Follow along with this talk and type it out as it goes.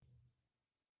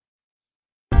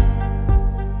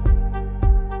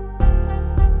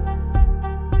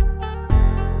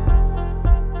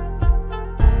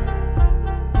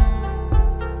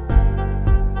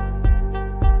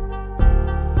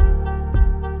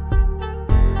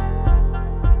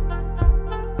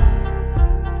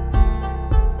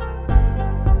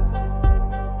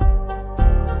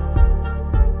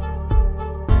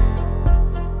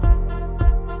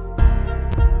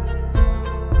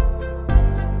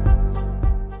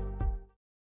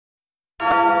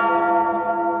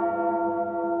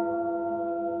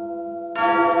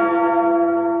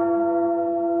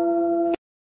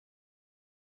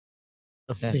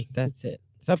That's it.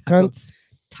 Sup, cunts?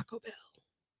 Taco Bell.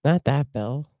 Not that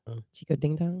Bell. Oh. Chico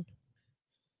Ding Dong.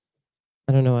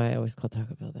 I don't know why I always call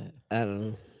Taco Bell that. I don't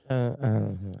know. I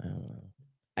don't know.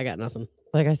 I got nothing.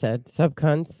 Like I said, sub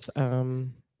cunts.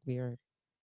 We're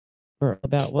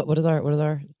about what is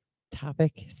our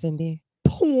topic, Cindy?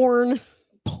 Porn.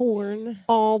 Porn.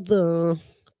 All the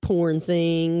porn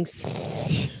things.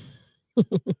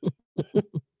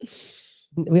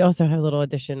 We also have a little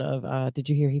addition of did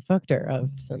you hear he fucked her,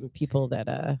 of some people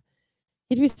that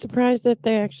you'd be surprised that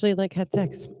they actually like had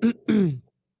sex. You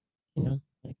know,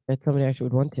 like that somebody actually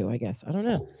would want to, I guess. I don't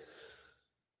know.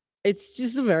 It's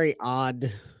just a very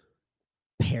odd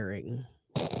pairing.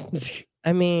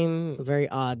 I mean, It's a very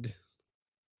odd.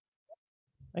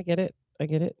 I get it.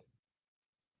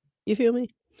 You feel me?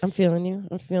 I'm feeling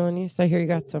you. So here you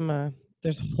got some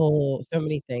there's so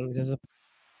many things. There's a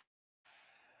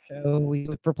show we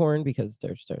look for porn because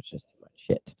there's just too much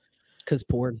shit. Because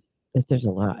porn. There's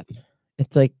a lot.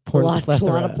 It's like porn. A lot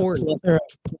of porn. Plethora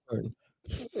of porn.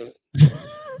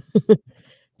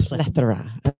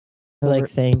 Plethora. I like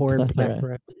saying porn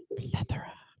plethora.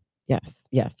 Plethora.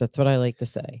 Yes, that's what I like to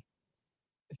say.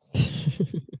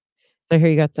 So here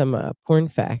you got some porn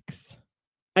facts.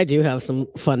 I do have some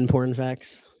fun porn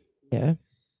facts. Yeah.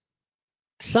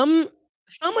 Some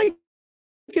I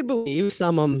could believe,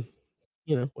 some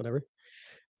whatever.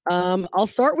 I'll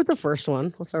start with the first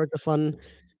one. I'll start with the fun.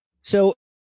 So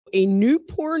a new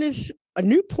porn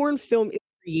film is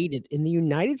created in the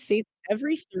United States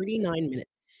every 39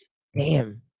 minutes.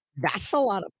 Damn. That's a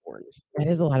lot of porn. That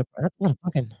is a lot of porn. That's a lot of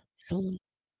fucking. So,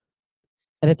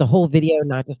 and it's a whole video,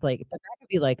 not just like, but that could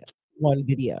be like one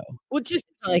video. Well, just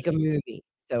it's like a movie.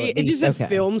 So it just said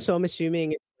film, so I'm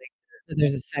assuming it's like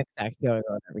there's a sex act going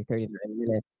on every 39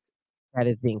 minutes that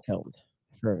is being filmed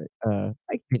for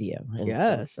video.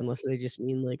 Yes, unless they just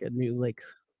mean like a new like.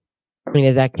 I mean,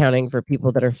 is that counting for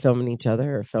people that are filming each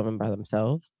other or filming by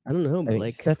themselves? I don't know, but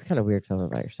like that's kind of weird filming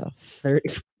by yourself. 30.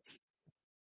 I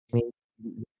mean,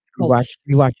 you watch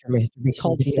your masturbation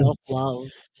called videos. Self-love.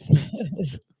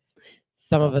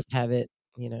 Some of us have it,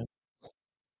 you know.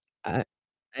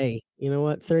 Hey, you know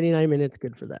what? 39 minutes,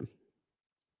 good for them.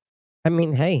 I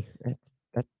mean, hey,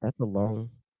 that's a long.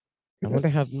 I wonder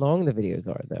how long the videos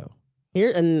are, though.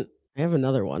 Here, and I have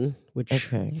another one,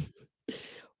 which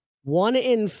 1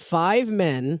 in 5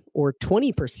 men, or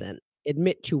 20%,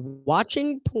 admit to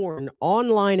watching porn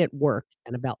online at work,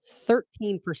 and about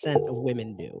 13% of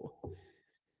women do.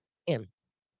 Damn.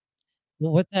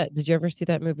 Well, what's that? Did you ever see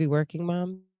that movie Working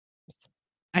Moms?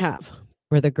 I have.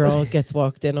 Where the girl gets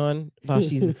walked in on while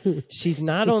she's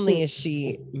not only is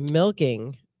she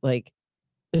milking, like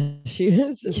she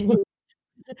was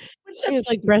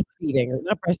like breastfeeding, or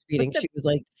not breastfeeding. She was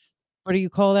like, what do you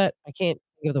call that? I can't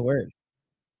think of the word.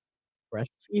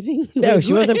 Breastfeeding? No,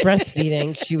 she wasn't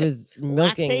breastfeeding. She was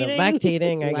milking,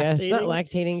 lactating. I guess. Not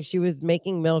lactating. She was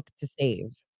making milk to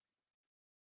save.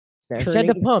 She had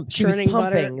to pump. She was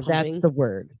pumping. That's the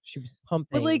word. She was pumping.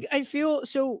 But like, I feel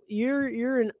so.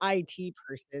 You're an IT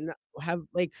person. Have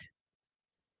like,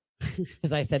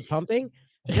 because I said pumping.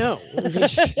 No.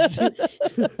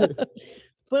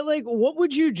 But like, what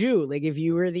would you do? Like, if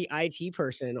you were the IT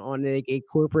person on like a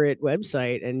corporate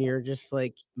website and you're just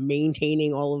like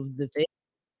maintaining all of the things,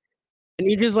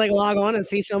 and you just like log on and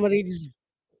see somebody just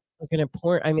looking at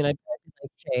porn. I mean, I'd be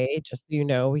like, hey, just so you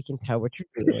know, we can tell what you're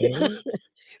doing.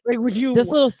 Like, would you this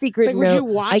little secret? Like, would you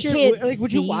watch it? Like,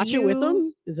 would you watch it with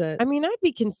them? Is that? I mean, I'd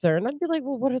be concerned. I'd be like,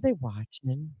 well, what are they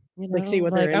watching? You know, like, see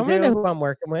what like, they're I into. want to know who I'm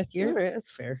working with here. All right, that's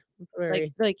fair. That's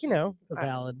very like you know,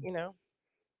 valid. You know,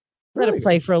 let it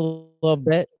play for a little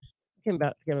bit. Give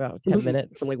about 10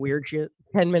 minutes. Some like weird shit.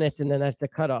 10 minutes, and then that's the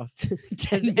cutoff.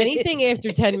 Anything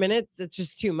after 10 minutes, it's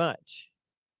just too much.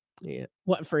 Yeah.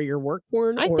 What, for your work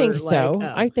porn? I think so.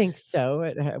 I think so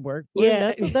at work.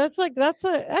 Yeah,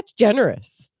 that's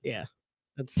generous. Yeah.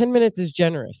 10 minutes is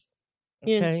generous.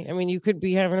 Okay. Yeah. I mean, you could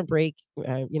be having a break,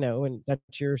 you know, and that's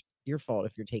your fault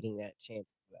if you're taking that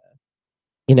chance to,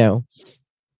 you know,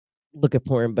 look at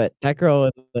porn. But that girl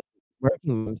at the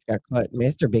Working Moms got caught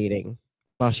masturbating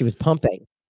while she was pumping.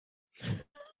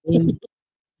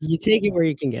 You take it where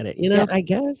you can get it, you know? Yeah, I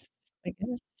guess.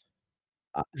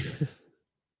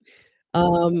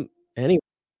 Anyway.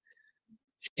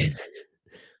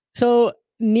 So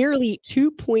nearly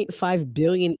 2.5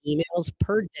 billion emails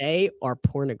per day are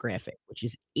pornographic, which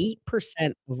is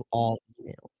 8% of all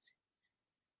emails.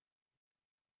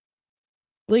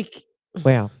 Like,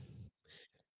 wow.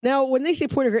 Now, when they say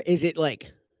pornographic, is it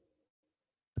like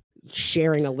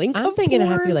sharing a link? I'm thinking it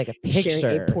has to be like a picture.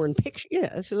 Sharing a porn picture.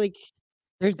 Yeah, it's like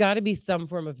there's got to be some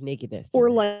form of nakedness, or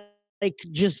like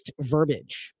just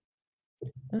verbiage.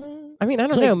 I mean, I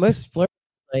don't Like know, most flirt,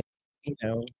 like, you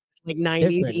know, like 90s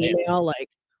different now. email, like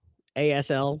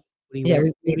ASL. What are you Yeah,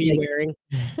 wearing? we'd What are be you like, wearing?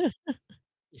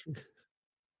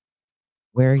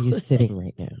 "Where are you sitting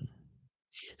right now?"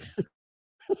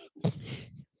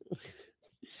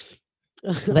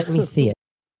 "Let me see it."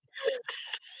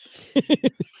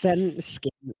 Send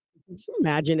scan. Could you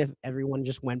imagine if everyone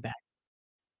just went back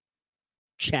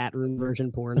chat room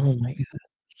version porn? Oh my god.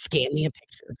 Scan me a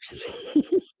picture.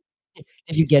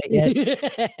 Did you get it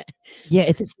yet? Yeah,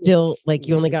 it's still like,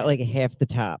 you only got, like, half the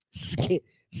top.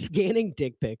 Scanning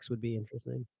dick pics would be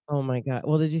interesting. Oh my god.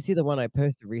 Well, did you see the one I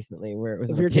posted recently where it was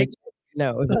Of of a your dick? pigeon?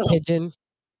 No, it was a Oh, pigeon,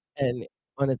 and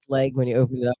on its leg, when you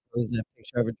opened it up, it was a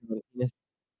picture of a drawn penis.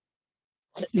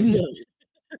 no.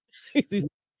 These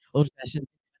old-fashioned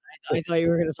I thought you pics.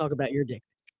 were gonna talk about your dick.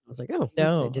 I was like, "Oh, I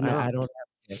No, did I not. don't have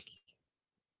a pic.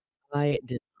 I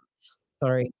did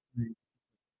Sorry.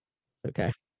 okay.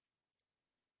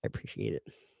 I appreciate it.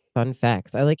 Fun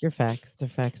facts. I like your facts. The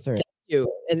facts are Thank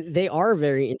you, and they are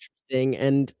very interesting,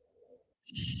 and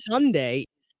Sunday is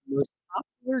the most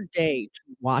popular day to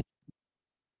watch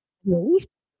the least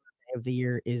day of the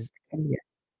year is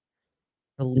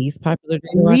the least popular day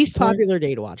to the watch least porn? popular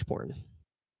day to watch porn,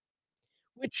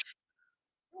 which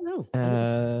I don't know. I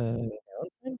don't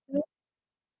Valentine's Day?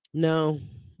 no,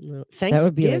 no. That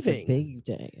would be, like, a Thanksgiving. big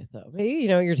day, I thought. Maybe, you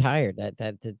know, you're tired.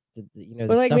 The you know,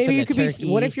 But, the like, stuff maybe in you the could be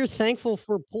what if turkey. you're thankful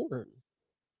for porn?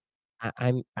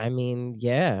 I mean,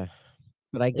 yeah,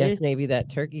 but I Eh, guess maybe that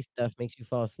turkey stuff makes you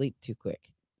fall asleep too quick.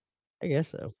 I guess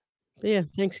so. But, yeah,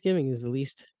 Thanksgiving is the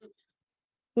least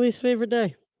favorite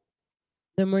day.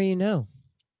 The more you know,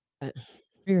 Uh,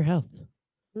 for your health.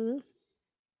 mhm.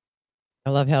 I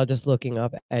love how just looking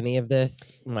up any of this,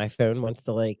 my phone wants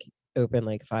to, like, open,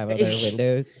 like, 5 other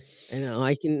windows. I know,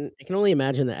 I can only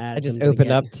imagine the I ads just I'm gonna opened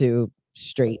get. up to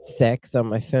straight sex on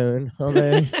my phone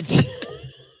almost.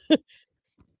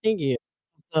 Thank you.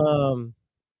 Um,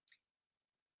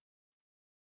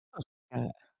 uh,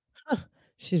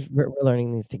 we're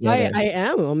learning these together. I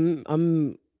am.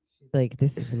 I'm She's like,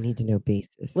 "This is a need to know like,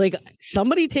 basis."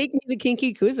 somebody take me to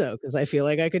Kinky Kuzo because I feel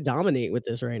like I could dominate with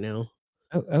this right now.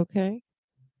 Oh, okay.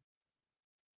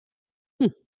 Hmm,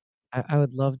 I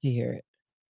would love to hear it.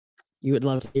 you would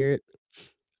love to hear it.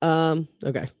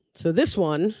 Okay. So this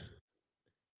one,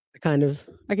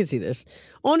 I can see this.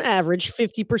 On average,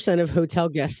 50% of hotel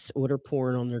guests order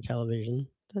porn on their television.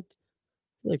 I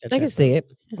feel like that I can checks out. see it.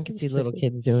 Yeah, I can that see checks little out.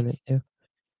 kids doing it too.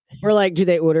 Or, like, do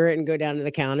they order it and go down to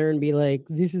the counter and be like,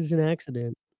 "This is an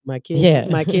accident. Yeah.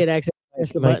 My kid accidentally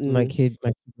pressed the button." My kid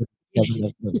was 7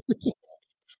 of them.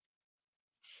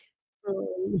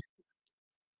 Um,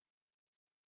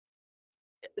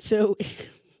 so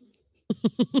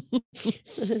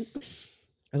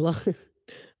I love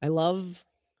I love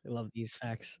I love these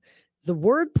facts. The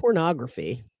word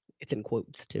pornography, it's in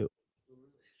quotes too.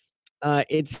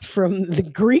 It's from the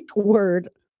Greek word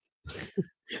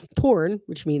porn,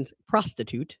 which means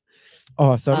prostitute,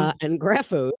 Awesome. and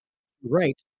grapho,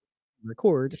 write,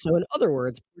 record. So in other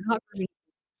words, pornography,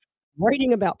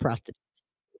 writing about prostitutes.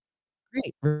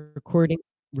 Great. Recording.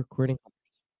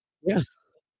 Yeah,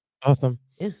 Awesome.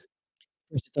 yeah.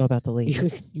 First, it's all about the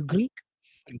ladies. You Greek?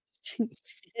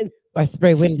 And I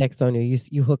spray Windex on you.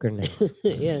 You hooker now.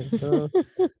 yeah, so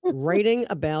writing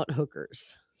about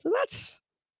hookers. So that's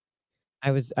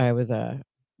I was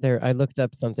there. I looked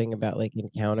up something about like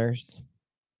encounters,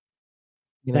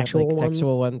 you know, like sexual ones.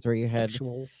 sexual ones where you had,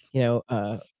 Sexual.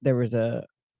 there was a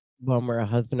one where a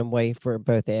husband and wife were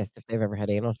both asked if they've ever had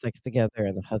anal sex together,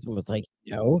 and the husband was like,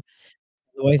 "No."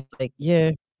 The wife's like, "Yeah,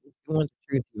 if you want the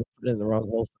truth, you put it in the wrong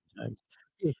hole sometimes."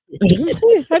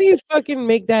 How do you fucking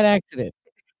make that accident?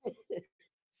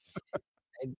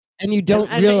 And you don't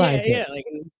Yeah, realize it. yeah, like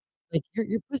Like,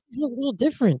 your pussy feels a little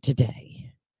different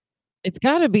today. It's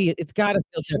gotta feel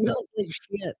different. smells like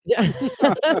shit. Yeah.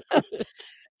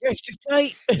 You're extra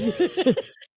tight.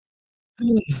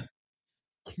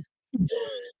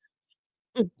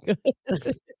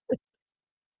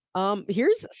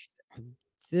 Here's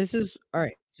this is all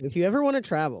right. So if you ever want to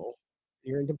travel,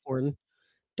 you're into porn,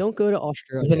 don't go to Is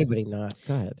Australia anybody not?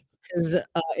 Go ahead.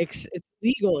 because it's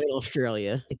legal in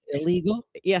Australia. It's illegal?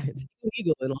 Yeah, it's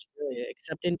illegal in Australia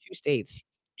except in 2 states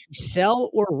to sell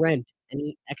or rent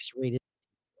any X-rated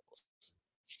vehicles.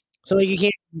 So, like, you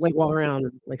can't, like, walk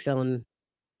around, like, selling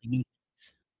like,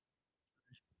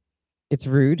 It's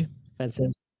rude?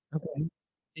 offensive. Okay. So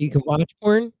you can watch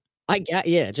porn? I get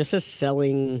yeah, it just says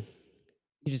selling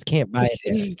You just can't buy just it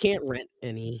says there. you can't rent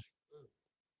any.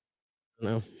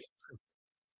 No.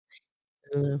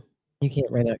 I don't know. You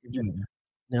can't rent out your vagina.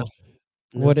 No,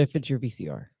 no. What if it's your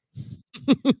VCR?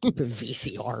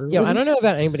 VCR. Yo, I don't know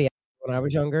about anybody else when I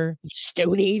was younger.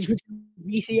 Stone Age with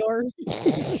VCR.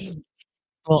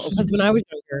 Well, because when I was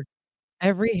younger,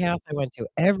 every house I went to,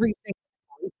 every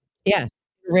single yes,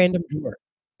 random drawer.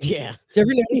 Yeah. Did you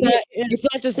ever notice that? Yeah. It's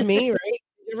not just me, right?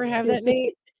 Did you ever have that,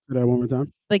 Nate? Say that one more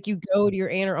time. Like, you go to your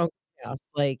aunt or uncle's house,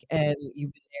 like, and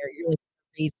you've been there, you're, like, in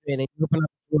the basement, and you open up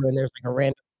the drawer, and there's, like, a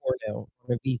random porno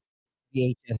on a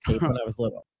VHS tape when I was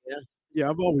little. Yeah. Yeah,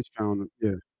 I've always found it.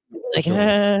 Yeah. for Like,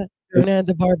 sure. Conan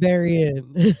the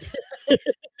Barbarian.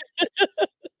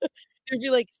 There'd be,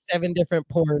 like, 7 different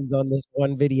porns on this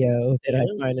one video that I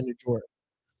Yeah. find in a drawer.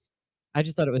 I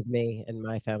just thought it was me and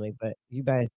my family, but you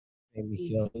guys made me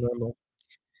feel normal.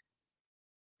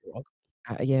 You're welcome,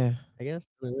 Yeah. I guess.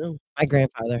 I don't know. My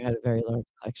grandfather had a very large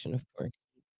collection of porn.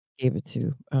 Gave it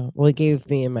to well, he gave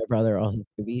me and my brother all his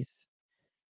movies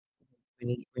when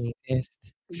he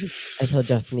passed. I told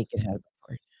Justin he could have the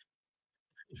porn.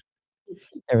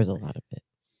 There was a lot of it.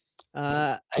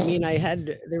 I mean,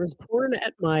 there was porn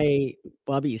at my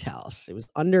Bubby's house. It was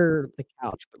under the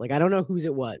couch, but, like, I don't know whose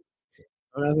it was.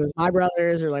 I don't know if it was my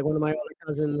brother's or, like, one of my older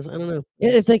cousins. I don't know.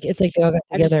 Yeah, it's like they all got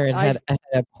I just together and I had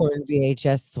a porn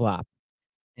VHS swap,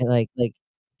 and, like,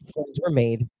 porns were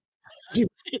made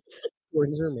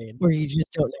porns were made. where you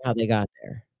just don't know how they got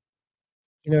there.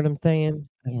 You know what I'm saying?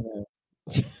 I don't know.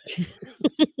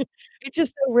 It's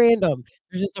just so random.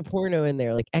 There's just a porno in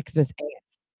there, like Xmas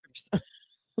ass.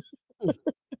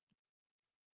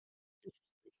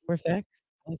 More facts?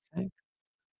 Like facts?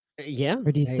 Yeah.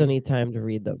 Or do you still need time to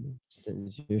read them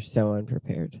since you're so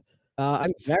unprepared?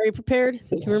 I'm very prepared.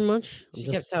 Thank you very much. She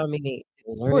kept telling me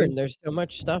it's learning. important. There's so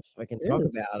much stuff I can talk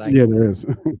is. about. Yeah, there is.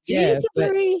 Yeah, it's a but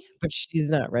very she's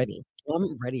not ready.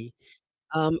 I'm ready.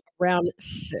 Around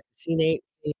Nate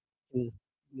can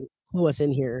clue us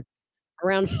in here.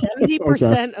 Around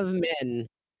 70% of men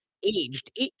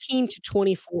aged 18 to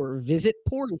 24 visit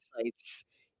porn sites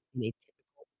in a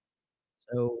typical.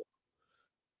 So,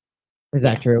 Is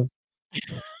that true?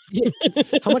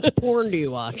 how much porn do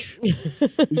you watch? You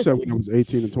said when I was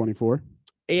 18 and 24.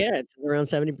 Yeah, it's around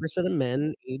 70% of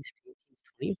men aged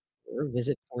 18 to 24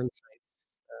 visit porn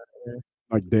sites.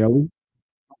 Like daily.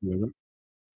 I believe it.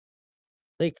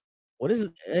 Like, what is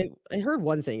it? I heard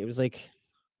one thing. It was like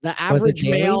the Was it average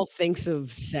daily? male thinks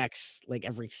of sex like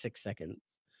every 6 seconds.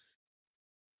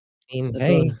 That's I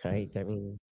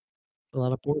mean, a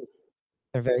lot of porn.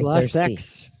 they're very A lot of thirsty.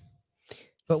 sex.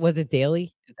 But was it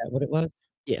daily? Is that what it was?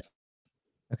 Yeah.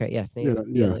 Okay, yes, Yeah,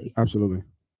 daily. absolutely.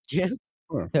 Yeah. Sure,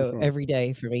 for So sure. every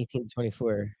day from 18 to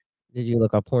 24, did you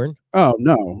look up porn? Oh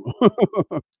no.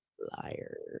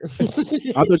 Liar. I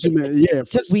thought you meant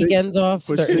Took weekends off,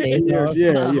 for certain 6 days years. off.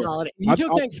 Yeah, yeah. Holiday. You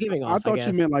took Thanksgiving off. I thought you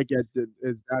guess. meant like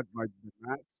is that like the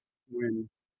max when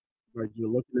like you're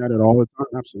looking at it all the time?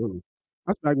 Absolutely.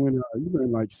 That's back when you were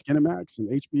in like Skinemax and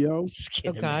HBO.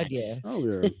 Oh God, yeah. Oh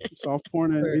yeah, soft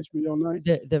porn at Or HBO night.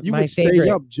 You My would stay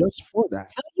up just for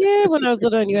that. Yeah, when I was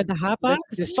little and you had the hot box.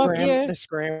 The Fuck yeah.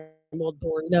 scrambled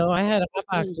porn. No, I had a hot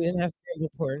box. We didn't have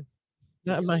scrambled porn.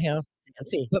 Not in my house. Let's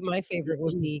see. But my favorite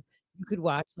would be you could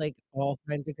watch like all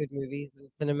kinds of good movies in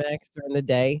Cinemax during the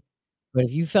day. But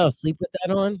if you fell asleep with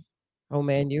that on, oh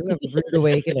man, you have a rude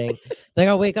awakening. Like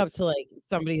I'll wake up to like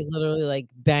somebody's literally like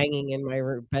banging in my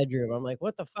bedroom. I'm like,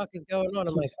 what the fuck is going on?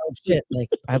 I'm like, oh shit, like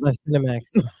I left Cinemax.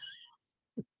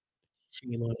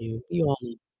 Shame on you. You all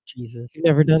need Jesus. You've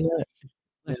never done that?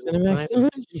 No, Cinemax so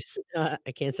much?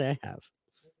 I can't say I have.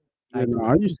 Yeah, no,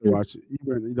 I used to watch it.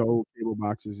 Even the old cable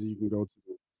boxes. You can go to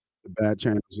the bad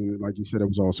channels, and like you said, it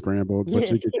was all scrambled, but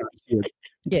you could kind of see it.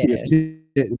 See a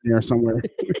tit in there somewhere.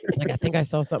 Like I think I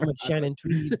saw something with Shannon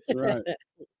Tweed. Right.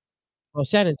 Well,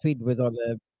 Shannon Tweed was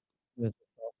the softcore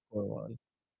one.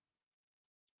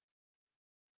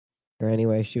 Or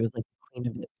anyway, she was like the queen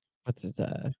of it.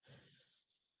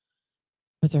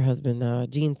 What's her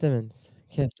husband? Gene Simmons.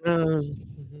 Kiss. The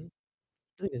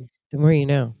more you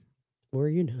know. More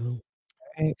you know.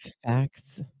 All right,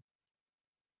 facts.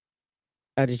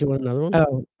 Did you want another one?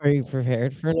 Oh, are you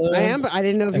prepared for another one? I am, but I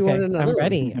didn't know if you wanted another I'm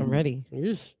ready. I'm ready.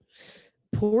 Yes.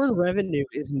 Porn revenue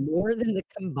is more than the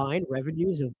combined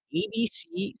revenues of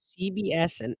ABC,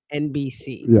 CBS, and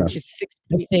NBC, which is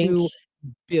 $6.2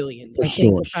 billion. I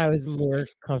think if I was more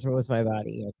comfortable with my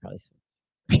body, I'd probably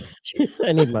switch.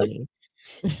 I need money.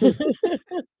 It's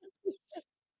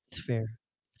fair.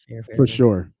 For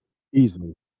sure.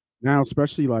 Easily. Now,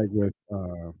 especially like with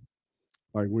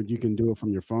like when you can do it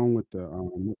from your phone with the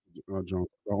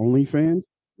OnlyFans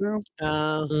now.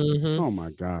 Oh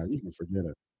my God, you can forget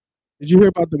it. Did you hear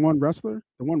about the one wrestler?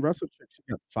 The one wrestler chick, she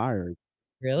got fired.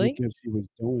 Really? Because she was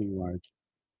doing like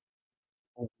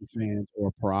OnlyFans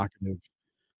or provocative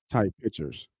type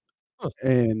pictures.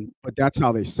 but that's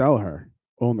how they sell her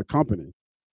on the company,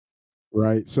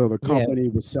 right? So the Yeah. company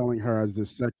was selling her as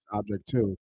this sex object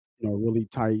too, really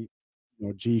tight,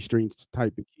 G-string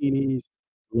type bikinis,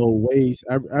 low waist,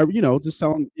 just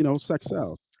selling, sex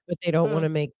sells. But they don't wanna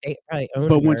make they probably own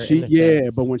But when her in a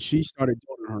sense. when she started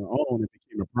doing it on her own, it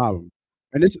became a problem.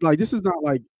 And this is not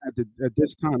like at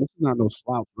this time, this is not no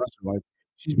slouch wrestler. Like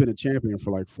she's been a champion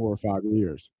for like 4 or 5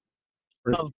 years.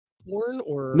 Right? Of porn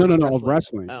or No, of wrestling?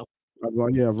 wrestling. Oh,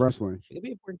 Of wrestling. she could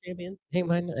be a porn champion. Hey,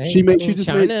 man, She I made she mean, just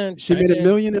China made she made $1 China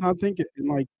million, and I think in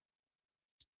like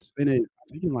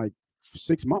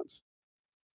 6 months.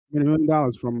 Made $1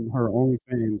 million from her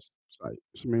OnlyFans site.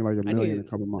 She made like $1 I million in need a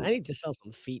couple months. I need to sell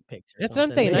some feet pics or That's what I'm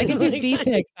something, saying. I man. can do Like, feet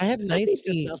pics. I have I nice need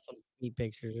to feet. sell some feet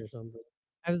pictures or something.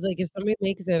 I was like, if somebody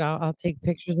makes it, I'll take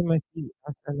pictures of my feet.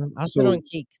 I'll send them. I'll send So on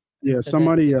cakes. yeah, Send that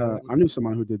somebody too. I knew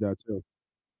someone who did that too.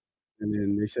 And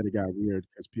then they said it got weird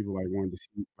because people like wanted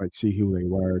to see who they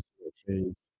were, their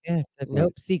face. Yeah, it's a But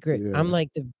nope secret. yeah. I'm like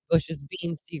the Bush's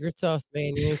beans secret sauce,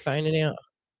 man. You ain't finding out.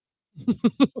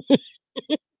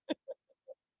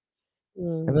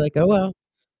 I'd be like, oh well.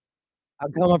 I'll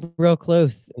come up real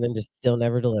close and then just still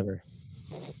never deliver.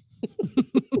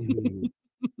 Mhm.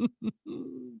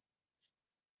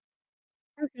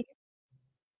 Okay.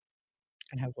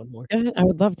 I have one more. I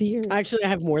would love to hear. Actually, I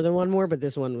have more than one more, but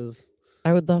this one was.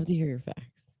 I would love to hear your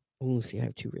facts. Oh, see, I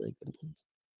have 2 really good ones.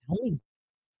 Tell me.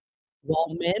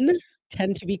 While men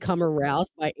tend to become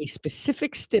aroused by a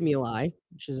specific stimuli,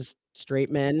 which is straight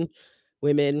men,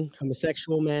 women,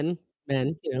 homosexual men,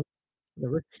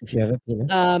 whatever. If you have a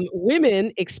penis.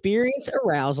 Women experience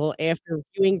arousal after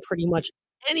viewing pretty much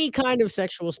any kind of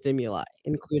sexual stimuli,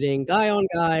 including guy on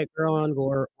guy, girl on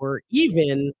girl, or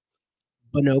even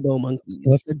bonobo monkeys.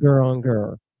 What's a girl on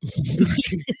girl?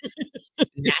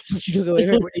 That's what you do. What you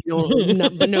know,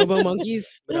 not bonobo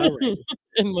monkeys, but all right.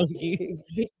 And monkeys.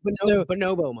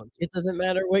 Bonobo monkeys. It doesn't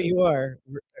matter what you are.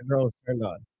 A girl's turned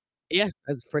on. Yeah,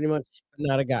 that's pretty much. But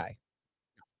not a guy.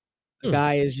 A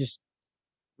guy is just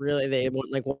really they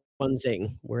want like one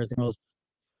thing, whereas girls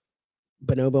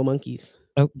bonobo monkeys.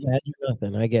 Oh, that do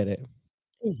nothing. I get it.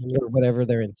 Or whatever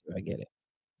they're into. I get it.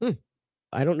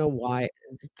 I don't know why.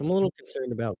 I'm a little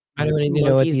concerned about. I don't need to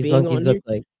know what these being monkeys on look here.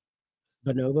 like.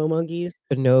 Bonobo monkeys.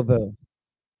 Bonobo.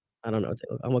 I don't know what they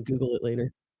look. I'm gonna Google it later.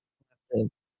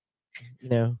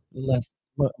 Unless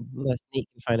Nate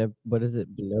can find a what is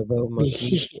it? Bonobo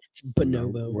monkey. It's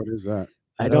bonobo. What is that?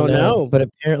 I don't know. But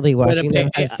apparently watching them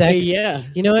have sex. Yeah.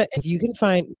 You know what? If you can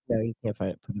find no, you can't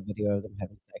find it. Put a video of them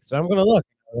having sex. So I'm gonna look.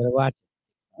 I'm gonna watch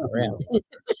it. Aroused.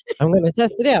 I'm gonna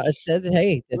test it out. It says,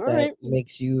 hey, that Alright.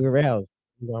 makes you aroused.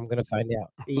 I'm gonna find out.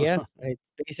 Yeah.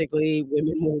 Basically,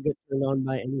 women will get turned on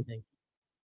by anything.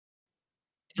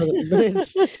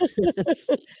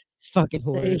 Fucking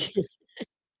whores.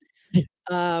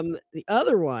 The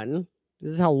other one.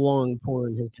 This is how long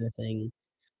porn has been a thing.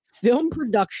 Film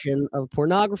production of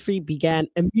pornography began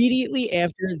immediately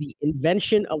after the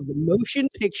invention of the motion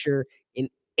picture in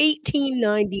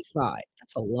 1895.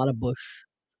 That's a lot of bush.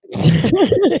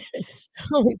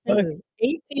 Holy fuck.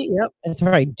 18. Yep. That's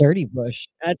right, dirty bush.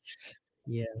 That's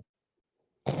yeah.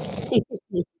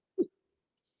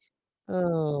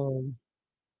 Oh,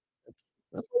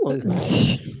 that's a long time.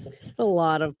 That's a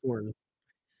lot of porn.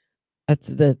 That's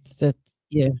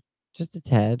yeah, just a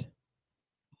tad.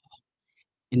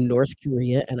 In North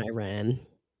Korea and Iran,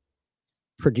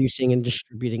 producing and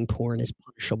distributing porn is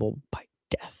punishable by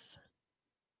death.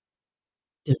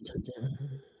 Dun, dun,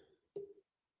 dun.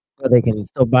 Well, they can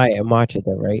still buy it and watch it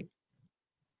though, right?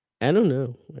 I don't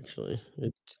know, actually.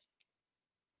 It's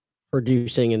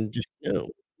producing and just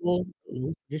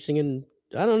producing and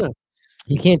I don't know.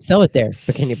 You can't sell it there,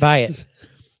 but can you buy it?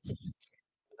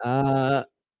 If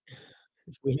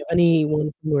we have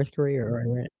anyone from North Korea or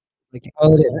Iran, Like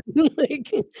call it in.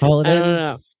 like, Call it I in. don't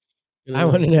know. I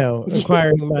want to know.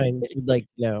 Inquiring minds would like to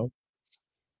know.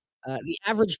 The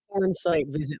average porn site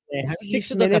visit lasts You 6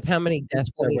 should look up minutes. how many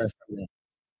deaths there 20 were from that.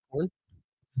 Porn?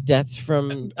 Deaths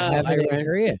from having it in Iran.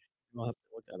 Korea. I'll have to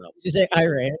look that up. Did you say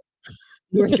Iran?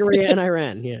 North Korea and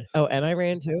Iran, yeah. Oh, and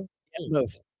Iran too? Yeah,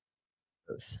 both.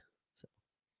 So,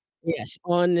 yes,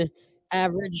 on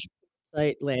average,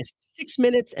 site lasts 6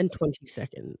 minutes and 20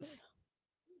 seconds.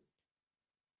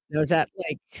 Now, is that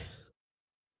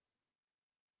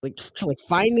like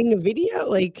finding a video?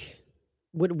 Like,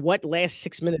 what lasts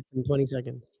 6 minutes and 20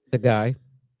 seconds? The guy.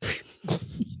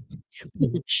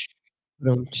 The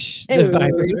Hello.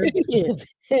 vibrator.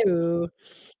 Hello.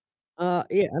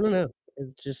 Yeah, I don't know.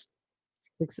 It's just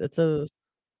it's a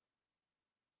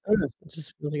I don't know. It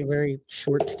just feels like a very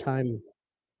short time.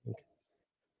 Well,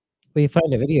 you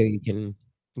find a video, you can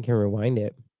rewind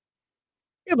it.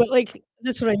 Yeah, but, like,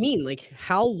 that's what I mean, like,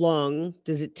 how long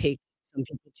does it take some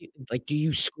people to like, do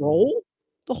you scroll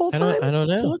the whole time I don't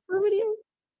to know. look for a video?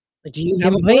 Like, do you You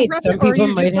have a porn might. preference, Some or are people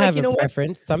you might just like, have "You a know what?"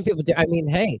 preference. Some people do. I mean,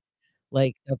 hey,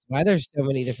 like, that's why there's so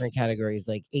many different categories,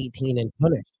 like 18 and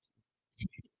punished,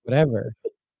 whatever.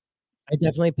 I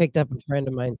definitely picked up a friend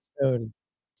of mine's phone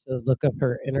to look up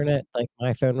her internet, like,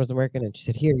 my phone wasn't working, and she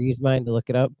said, "Here, use mine to look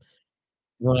it up."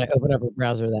 When I opened up a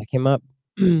browser, that came up,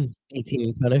 18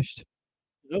 and punished.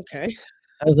 Okay.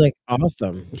 I was like,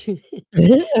 "Awesome."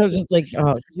 I was just like,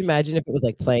 "Oh, could you imagine if it was,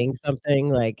 like, playing something,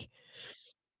 like"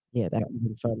 yeah, that would've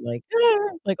been fun, like, "Ah,"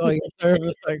 like, all your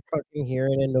service, like, fucking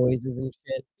hearing and noises and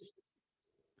shit.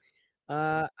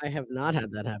 I have not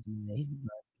had that happen to me,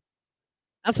 but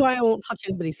that's why I won't touch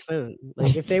anybody's phone.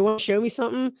 Like, if they wanna show me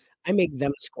something, I make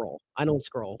them scroll. I don't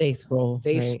scroll. They scroll,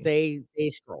 right? They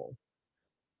scroll.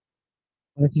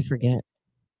 What if you forget?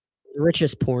 The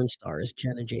richest porn star is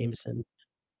Jenna Jameson.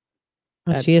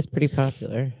 Oh, That she is pretty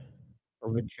popular. her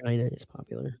vagina is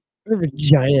popular. Her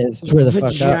vagina is tore the fuck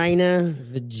up. Vagina.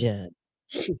 Vagina.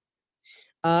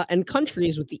 And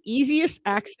countries with the easiest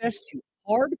access to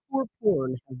hardcore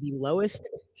porn have the lowest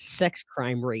sex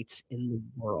crime rates in the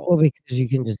Well, world. because you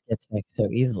can just get sex so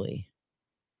easily.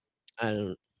 I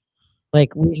don't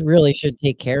Like, we really should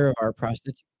take care of our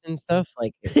prostitutes and stuff,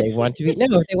 like, if they want to be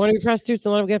no, if they wanna be prostitutes,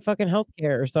 then let them get fucking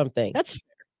healthcare or something. That's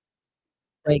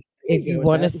Like, I if can go you with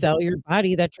wanna that. sell your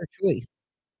body, that's your choice.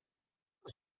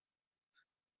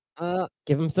 Uh,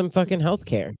 Give them some fucking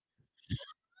healthcare.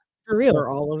 For real. for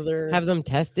all of their Have them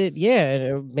tested, yeah,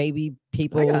 and, maybe I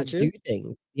people got you. do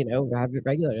things, have it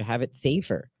regular, have it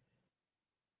safer.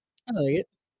 I like it.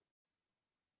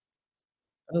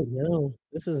 Oh, no.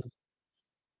 This is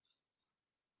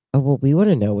Oh, well, we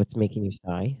wanna know what's making you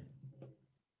sigh.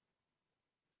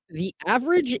 the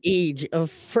average age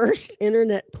of first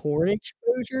internet porn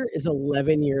exposure is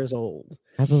 11 years old.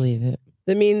 I believe it.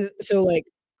 That means so, like,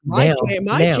 Now,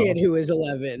 my kid who is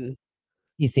 11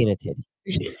 he's seen a titty.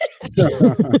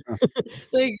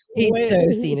 like, He's so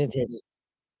when seen a titty.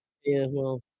 Yeah,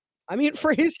 well, I mean,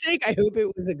 for his sake, I hope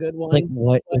it was a good Like, one.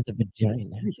 what but is a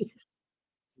vagina?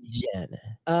 Vagina.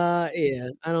 Yeah,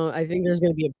 I think there's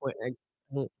gonna be a point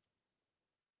don't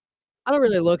I don't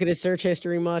really look at his search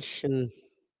history much, and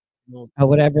well,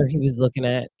 Whatever he was looking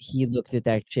at, he looked at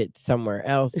that shit somewhere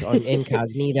else on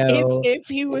incognito. if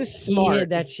he was He smart, hid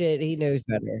that shit, he knows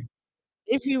better.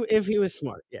 if he was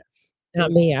smart, yes.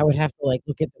 Not me, I would have to, like,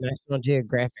 look at the National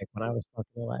Geographic when I was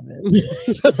fucking 11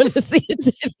 if I wanted to see a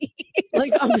titty.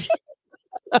 Like, I'd be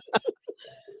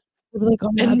like,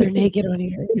 "Oh my god, they're naked on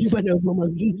here." bonobo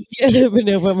monkeys. Yeah, the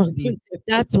bonobo monkeys.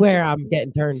 That's where I'm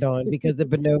getting turned on because the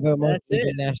bonobo That's monkeys it.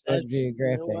 in National That's you know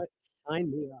Geographic. what?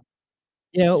 Sign me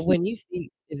up. When you see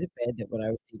is it bad that when I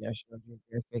would see National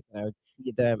Geographic and I would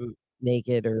see them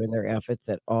naked or in their outfits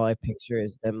that all I picture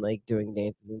is them, like, doing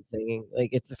dances and singing?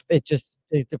 Like,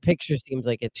 the picture seems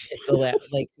like it's a lot,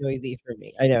 like, noisy for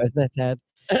me. I know, isn't that sad?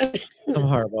 I'm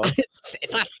horrible.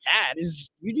 It's not sad, it's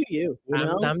you do you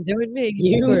know? I'm doing me, of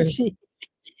You course.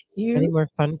 you Any more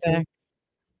fun facts?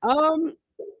 Um,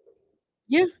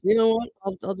 yeah, you know what?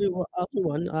 I'll do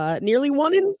one. Nearly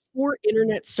 1 in 4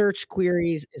 internet search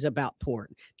queries is about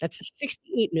porn. That's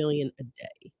 68 million a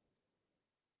day.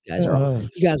 Oh,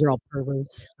 You guys are all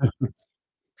perverts.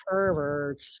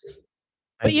 Perverts.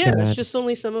 my But yeah, that's god. just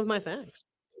only some of my facts.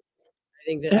 I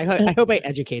think that I hope I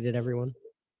educated everyone.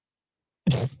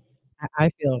 I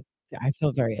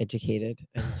feel very educated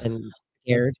and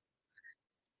scared.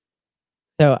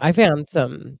 So, I found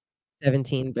some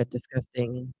 17 but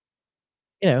disgusting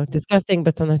disgusting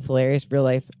but sometimes hilarious real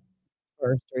life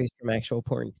horror stories from actual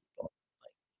porn people.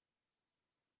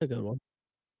 A good one.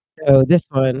 So, this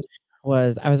one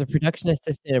was I was a production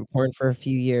assistant in porn for a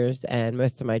few years, and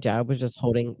most of my job was just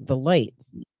holding the light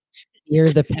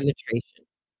near the penetration.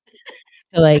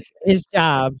 So, like, his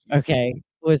job, okay,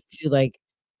 was to, like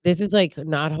this is like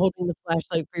not holding the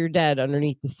flashlight for your dad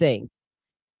underneath the sink.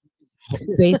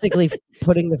 Basically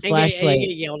putting the Are you flashlight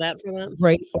getting yelled at for that?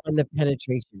 right on the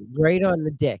penetration, right on the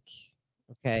dick,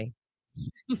 okay?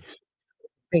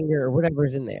 Finger or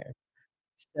whatever's in there.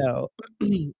 So,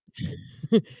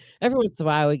 every once in a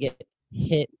while, I would get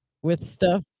hit with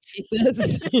stuff, she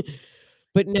says,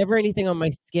 but never anything on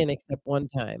my skin except one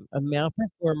time. A male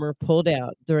performer pulled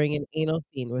out during an anal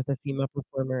scene with a female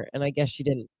performer, and I guess she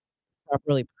didn't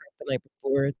properly prep the night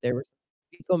before. There was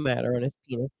fecal matter on his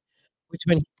penis, which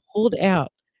when he pulled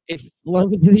out, it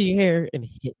flung into the air and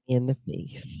hit me in the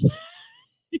face.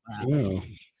 Wow.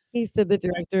 He said the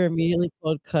director immediately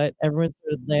called cut, everyone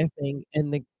started laughing,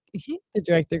 and the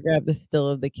director grabbed the still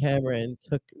of the camera and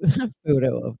took a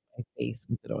photo of my face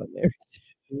with it on there.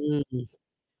 Mm.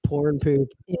 porn poop.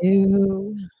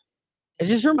 Ew. It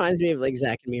just reminds me of like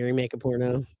Zack and Miri make a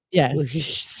porno.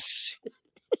 Yes.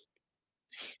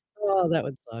 Oh, that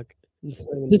would suck.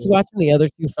 Just So watching the other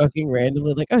two fucking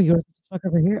randomly, like, oh, you want to fuck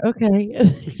over here? Okay,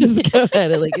 just go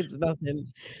at it like it's nothing.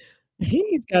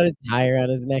 He's got a tie around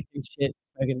his neck and shit.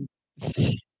 Fucking,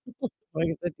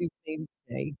 fucking the two same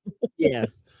day. yeah.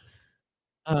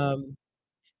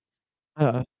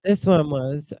 This one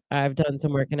was I've done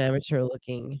some work in amateur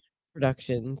looking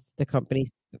productions. The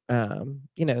company's,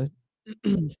 you know,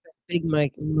 spent big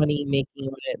money making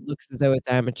on it. Looks as though it's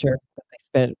amateur, but they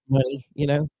spent money, you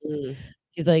know. Mm.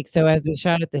 He's like, so as we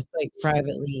shot at this like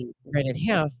privately rented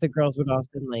house, the girls would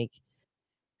often like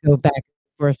go back and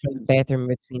forth from the bathroom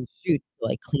between shoots to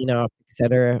like clean up,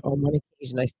 etc. On one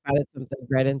occasion, I spotted something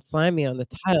red and slimy on the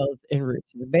tiles en route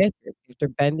to the bathroom. After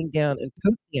bending down and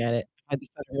poking at it, I had the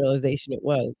sudden realization it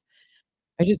was.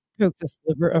 I just poked a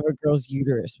sliver of a girl's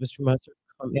uterus, which must have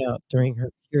come out during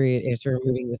her period after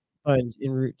removing the sponge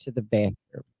en route to the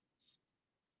bathroom.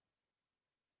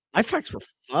 My facts were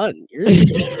fun.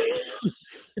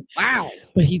 Wow.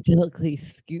 But he delicately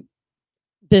scooped.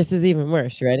 This is even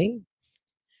worse. You ready?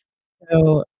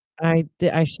 So I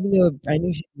knew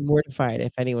she'd be mortified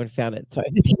if anyone found it. So I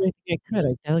did everything I could.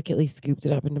 I delicately scooped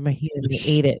it up into my hand and I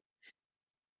ate it.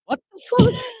 What the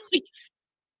fuck?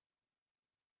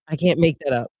 I can't make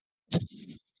that up.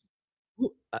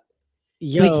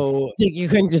 Yo, you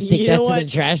couldn't just take that to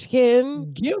the trash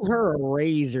can? Give her a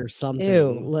raise or something.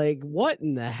 Ew. Like, what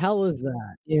in the hell is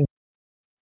that? Ew.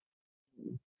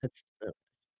 That's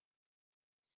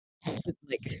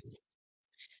like.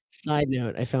 Side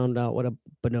note: I found out what a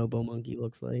bonobo monkey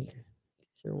looks like.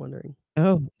 If you're wondering.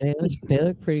 Oh, they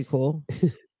look pretty cool.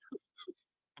 I'm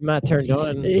not turned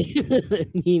on. I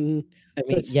mean,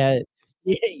 yet.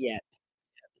 Yeah.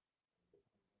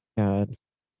 God.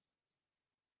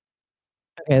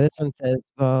 Okay, this one says,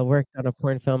 "Well, worked on a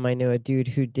porn film. I knew a dude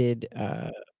who did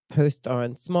post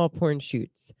on small porn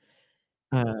shoots.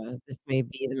 This may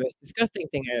be the most disgusting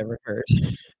thing I ever heard."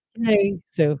 Okay,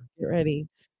 so get ready.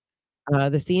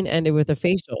 The scene ended with a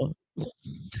facial,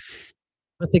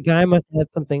 but the guy must have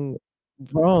had something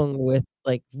wrong with,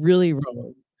 like, really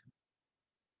wrong.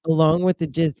 Along with the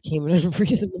jizz came an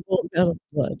unreasonable amount of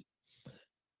blood.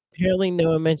 Apparently, no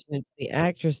one mentioned it to the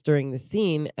actress during the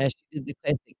scene as she did the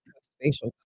classic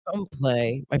post-facial cum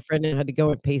play. My friend had to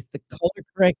go and paste the color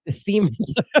correct the semen.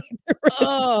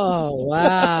 Oh,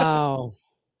 wow.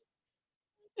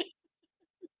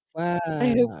 Wow. I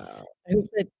hope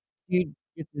that dude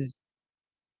gets his,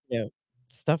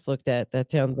 stuff looked at.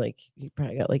 That sounds like he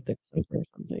probably got, like, the clip or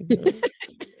something.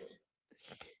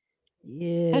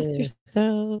 Yeah. Test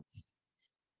yourselves.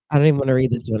 I don't even wanna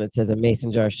read this one. It says, "A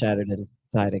mason jar shattered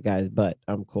inside a guy's butt."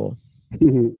 I'm cool.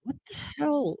 What the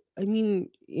hell? I mean,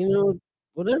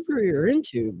 whatever you're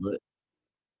into, but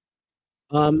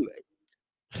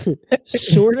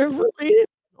sort of related,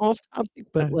 off topic,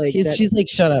 but like she's like,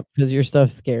 "Shut up, because your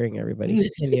stuff's scaring everybody."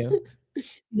 Continue.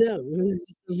 No, it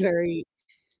was very.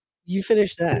 You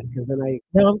finish that because then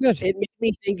No, I'm good. it made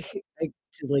me think like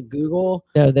to like Google.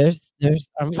 No, there's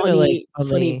I'm gonna like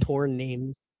funny porn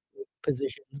names,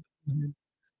 positions.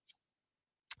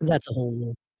 That's a whole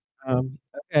new.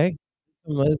 Okay. This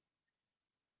one was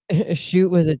a shoot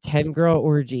was a 10-girl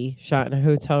orgy shot in a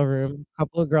hotel room. A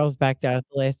couple of girls backed out at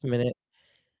the last minute.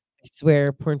 I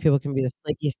swear porn people can be the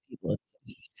flakiest people.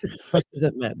 What does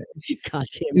it matter?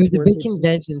 Goddamn. It was a big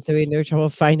convention, so we had no trouble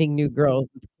finding new girls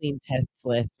with clean tests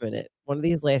last minute. One of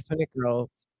these last minute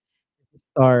girls is the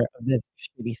star of this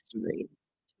shitty story.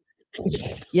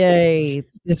 Yay.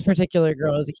 This particular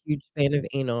girl is a huge fan of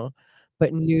anal,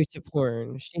 but new to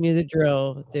porn. She knew the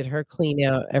drill, did her clean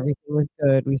out, everything was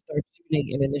good. We started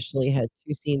shooting and initially had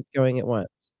 2 scenes going at once.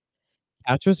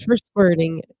 Couch was for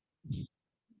squirting,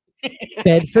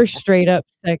 bed for straight up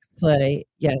sex play.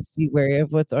 Yes, be wary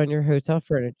of what's on your hotel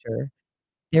furniture.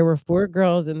 There were 4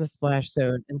 girls in the splash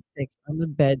zone and 6 on the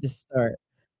bed to start.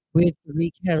 We had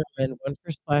 3 cameramen, 1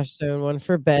 for splash zone, 1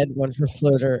 for bed, 1 for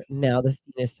floater. Now the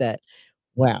scene is set.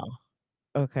 Wow.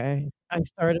 Okay. I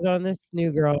started on this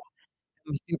new girl.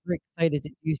 I'm super excited to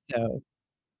do so.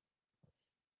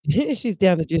 She's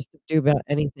down to just do about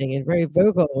anything and very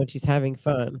vocal when she's having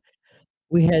fun.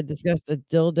 We had discussed a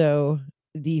dildo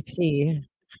DP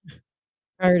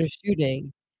prior to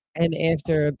shooting, and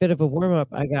after a bit of a warm up,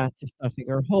 I got to stuffing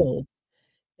her holes.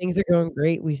 Things are going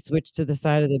great. We switched to the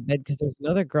side of the bed because there's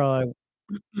another girl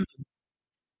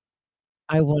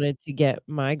I wanted to get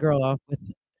my girl off with.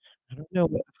 I don't know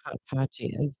what hot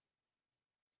tachi is.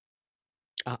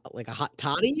 Like a hot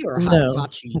toddy or a No,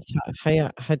 hot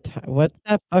tachi? what's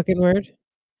that fucking word?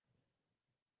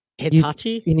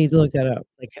 Hitachi? You need to look that up.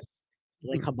 Like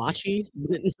hibachi?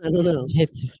 I don't know.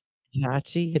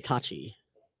 Hitachi? Hitachi.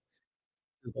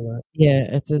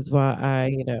 Yeah, it says why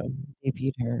I,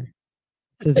 debuted her.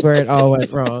 This is where it all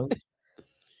went wrong.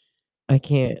 I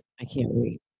can't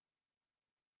wait.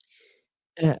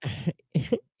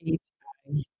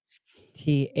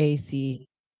 Hitachi.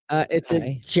 It's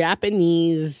a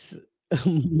Japanese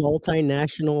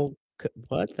multinational.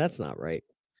 What? That's not right.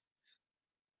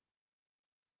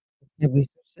 Did we switch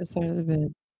this side of the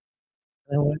bed?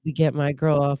 I wanted to get my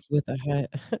girl off with a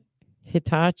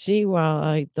Hitachi while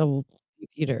I double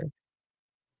debuted her.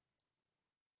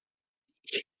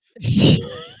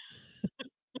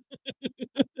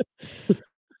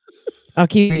 I'll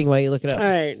keep reading while you look it up. All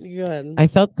right, go ahead. I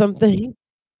felt something.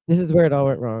 This is where it all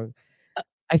went wrong.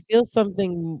 I feel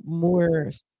something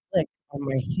more slick on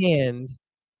my hand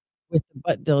with the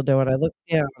butt dildo, and I looked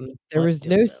down. There Butt was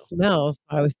no dildo. smell, so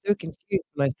I was so confused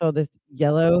when I saw this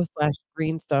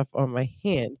yellow/green stuff on my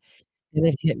hand. Then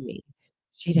it hit me.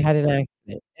 She'd had an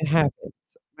accident. It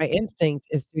happens. My instinct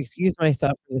is to excuse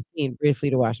myself from the scene briefly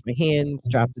to wash my hands,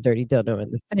 drop the dirty dildo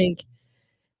in the sink,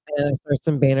 and I start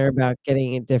some banner about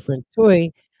getting a different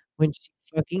toy when she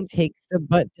fucking takes the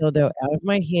butt dildo out of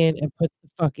my hand and puts the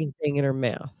fucking thing in her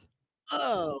mouth.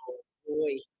 Oh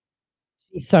boy.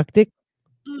 She sucked it.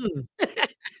 Mm.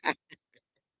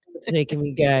 It's making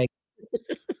me gag.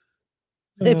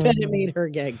 I bet it made her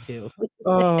gag too.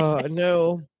 Oh,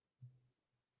 no.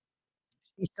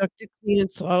 She sucked it clean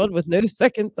and swallowed with no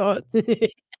second thoughts.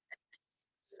 And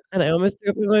I almost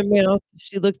threw up in my mouth.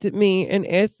 She looked at me and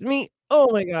asked me,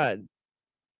 oh my God.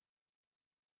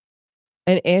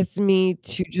 And asked me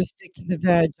to just stick to the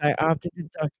veg. I opted to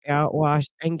duck out, wash,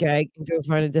 and gag and go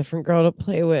find a different girl to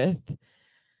play with.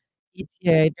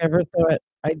 ETA, I never thought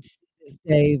I'd see this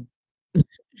day,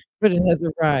 but it has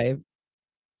arrived.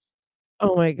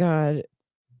 Oh my God.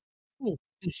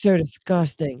 It's so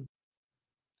disgusting.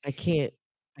 I can't.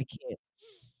 I can't.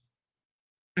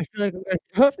 I feel like I'm gonna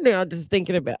throw up now just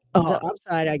thinking about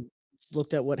Outside, I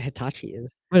looked at what Hitachi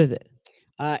is. What is it?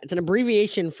 It's an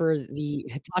abbreviation for the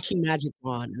Hitachi Magic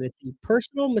Wand, and it's the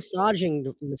personal massaging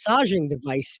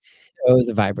device Oh, it was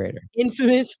a vibrator.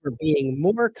 infamous for being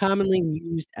more commonly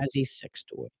used as a sex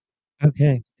toy.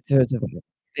 Okay. So it's a vibrator.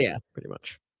 Yeah, pretty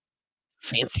much.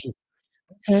 Fancy.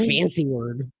 Okay. Fancy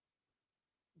word.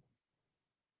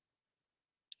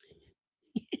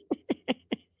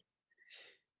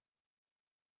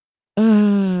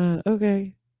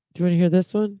 Okay. Do you wanna hear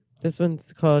this one? This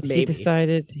one's called He Maybe.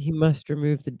 Decided He Must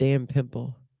Remove the Damn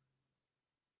Pimple.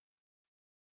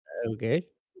 Okay.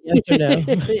 Yes or no?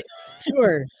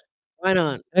 Sure. Why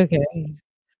not? Okay.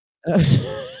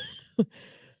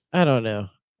 I don't know.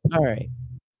 Alright.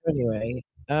 Anyway,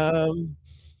 I've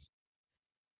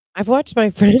watched my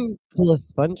friend pull a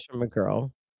sponge from a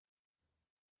girl.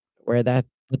 What that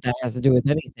has to do with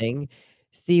anything.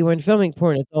 See, when filming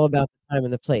porn, it's all about the time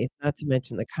and the place, not to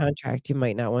mention the contract you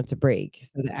might not want to break.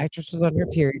 So the actress was on her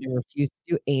period and refused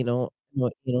to do anal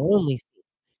only scene.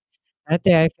 That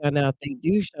day I found out they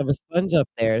do shove a sponge up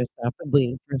there to stop the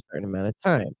bleeding for a certain amount of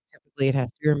time. Typically, it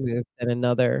has to be removed, then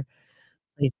another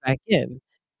placed back in.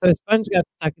 So a sponge got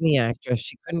stuck in the actress,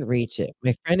 she couldn't reach it.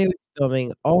 My friend who was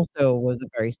filming also was a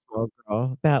very small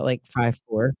girl, about, like,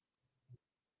 5'4".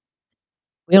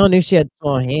 We all knew she had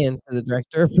small hands, so the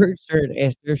director approached her and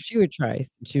asked her if she would try,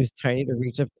 since she was tiny to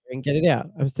reach up there and get it out.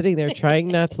 I'm sitting there trying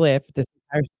not to laugh at this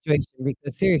entire situation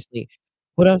because seriously,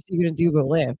 what else are you gonna do but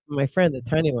laugh? My friend, the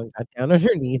tiny one, got down on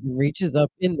her knees and reaches up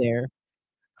in there,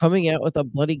 coming out with a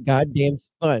bloody goddamn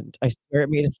sponge. I swear it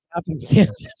made a stopping sound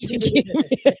as it came out.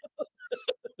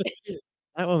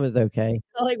 That one was okay.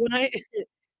 Like when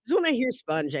I hear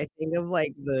sponge, I think of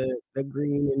like the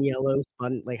green and yellow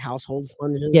sponge, like household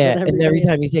sponges. Yeah, that and every everybody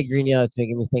time you say green yellow, it's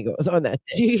making me think it was on that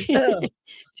Do day. you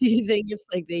do you think it's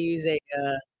like they use like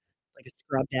a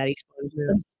scrub daddy sponge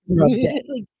now? Scrub daddy.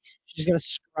 Like, she's got a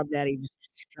scrub daddy just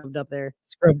shoved up there.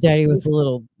 Scrub daddy with a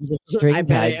little string I tied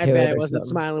bet to I it or wasn't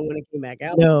something. smiling when it came back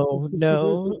out. No,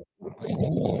 no.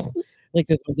 Like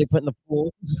those ones they put in the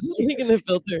pool, like in the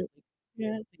filter.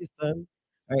 Yeah, take a sun.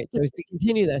 Alright, so to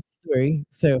continue that story,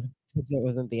 so since it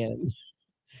wasn't the end,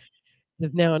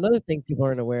 there's now another thing people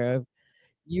aren't aware of.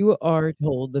 You are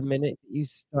told the minute you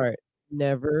start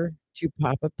never to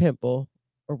pop a pimple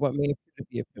or what may appear to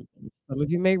be a pimple. Some of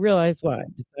you may realize why,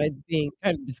 besides being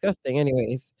kind of disgusting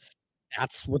anyways.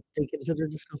 That's what they consider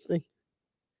disgusting?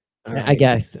 I Alright.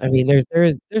 guess. I mean,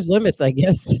 there's limits, I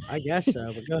guess. I guess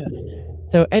so, but go ahead.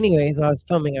 So anyways, while I was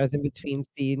filming, I was in between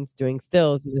scenes doing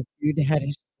stills, and this dude had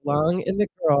his schlong in the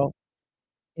girl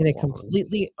in a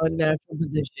completely unnatural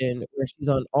position where she's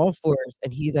on all fours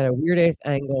and he's at a weird ass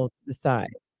angle to the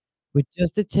side with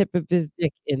just the tip of his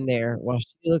dick in there while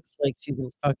she looks like she's in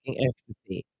fucking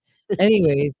ecstasy.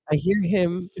 Anyways, I hear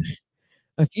him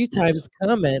a few times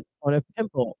comment on a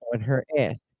pimple on her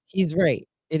ass. He's right.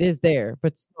 It is there,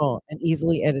 but small and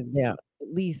easily edited out,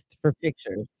 at least for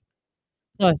pictures.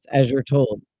 Plus, as you're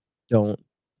told, don't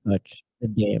touch the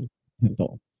damn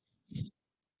pimple.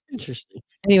 Interesting.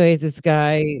 Anyways, this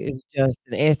guy is just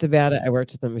an ass about it. I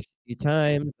worked with him a few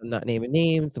times. I'm not naming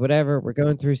names, whatever. We're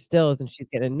going through stills, and she's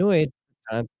getting annoyed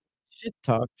with shit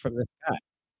talk from this guy,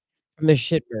 from this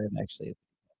shitbird, actually.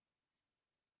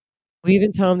 We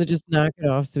even tell him to just knock it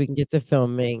off so we can get to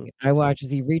filming. I watch as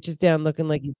he reaches down looking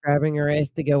like he's grabbing her ass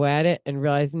to go at it and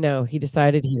realize no, he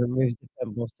decided he removes the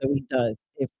pimple. So he does.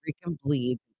 It freaking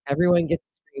bleeds. Everyone gets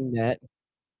screamed at.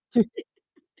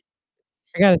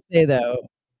 I gotta say though,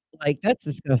 like that's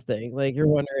disgusting. Like you're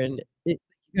wondering, you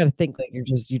gotta think like you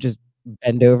just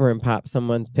bend over and pop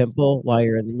someone's pimple while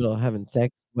you're in the middle of having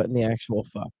sex. What in the actual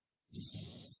fuck?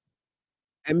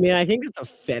 I mean, I think it's a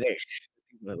fetish.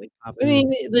 Like I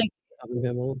mean, like popping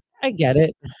pimples. I get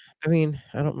it. I mean,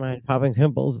 I don't mind popping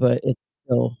pimples, but it's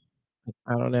still,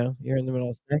 I don't know. You're in the middle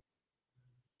of sex.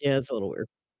 Yeah, it's a little weird.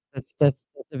 That's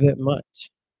a bit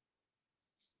much.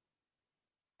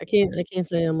 I can't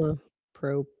say I'm a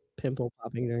pro pimple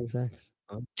popping during sex.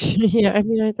 Yeah, I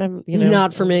mean, I'm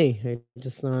not for me. I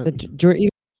just not. The Jordan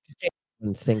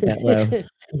didn't sink that low,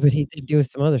 but he did do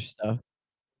some other stuff.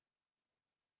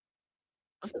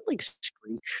 Wasn't like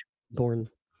Screech born?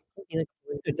 Like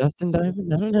Dustin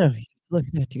Diamond? I don't know. Look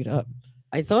that dude up.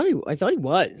 I thought he was. I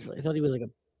thought he was like a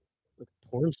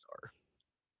porn star.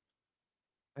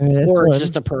 Or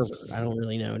just a pervert. I don't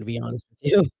really know, to be honest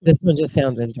with you. This one just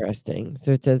sounds interesting.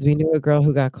 So it says, we knew a girl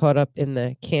who got caught up in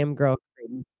the cam girl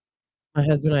craze. My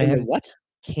husband and I have what?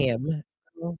 Cam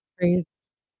girl craze.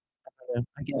 I don't know.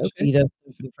 I guess she does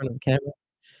stuff in front of the camera.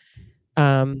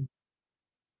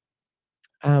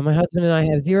 My husband and I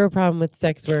have zero problem with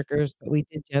sex workers, but we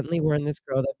did gently warn this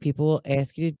girl that people will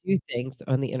ask you to do things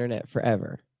on the internet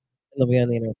forever. And they'll be on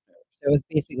the internet forever. So it's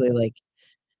basically like,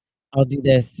 I'll do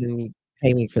this and you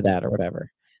pay me for that or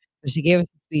whatever. So she gave us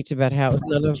a speech about how it was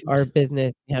none of our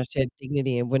business, how she had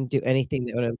dignity and wouldn't do anything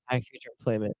that would impact future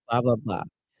employment, blah, blah, blah.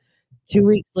 2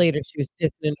 weeks later, she was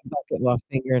pissing in a bucket while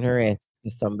fingering her ass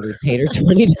because somebody paid her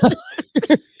 $20.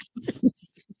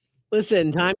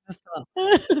 Listen, time is tough.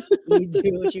 You do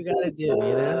what you gotta do, you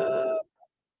know?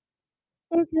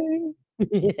 Okay.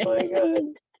 Oh my god.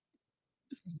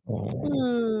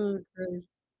 Oh, Christ.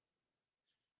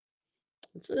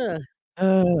 It's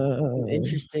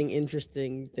an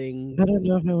interesting thing. I don't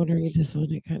know if I want to read this one.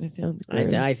 It kind of sounds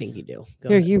gross. I think you do.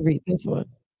 Here, you read this one.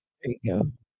 There you go.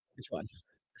 Which one?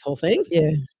 This whole thing?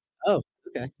 Yeah. Oh,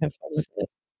 okay. Have fun with it.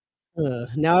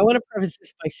 Now, I want to preface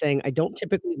this by saying I don't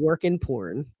typically work in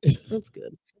porn. That's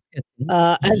good.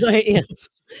 As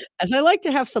I like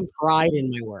to have some pride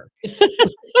in my work.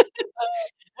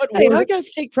 Hey, I gotta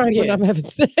take pride when I'm having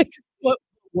sex. What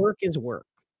work is work.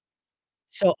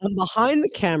 So I'm behind the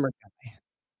camera guy,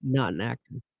 not an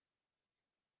actor.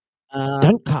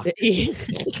 Stunt cock.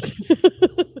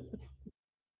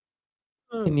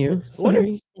 Can you?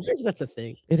 Sorry. That's a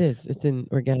thing. It is. It's in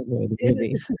Orgasmo, the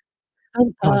movie.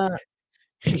 Stunt cock.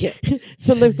 Yeah.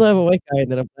 Sometimes they'll have a white guy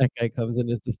and then a black guy comes in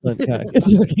as the stunt cock.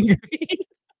 It's fucking great.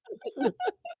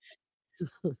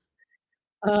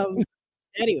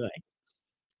 Anyway.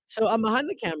 So I'm behind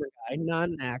the camera guy, not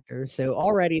an actor. So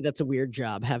already that's a weird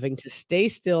job, having to stay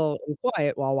still and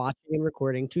quiet while watching and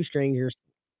recording two strangers.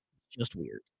 Just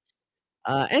weird.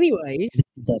 Anyways,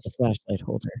 is that the flashlight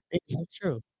holder? That's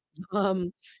true.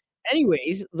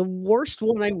 Anyways, the worst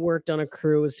one I worked on a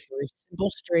crew was for a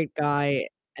simple straight guy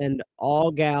and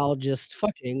all gal just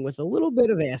fucking with a little bit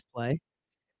of ass play.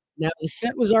 Now the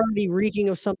set was already reeking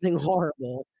of something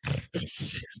horrible.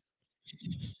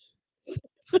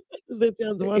 That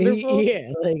sounds wonderful. Yeah,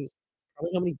 like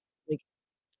probably how many like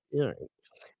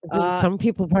some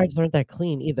people probably just aren't that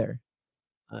clean either.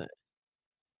 You're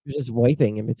just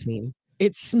wiping in between.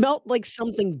 It smelled like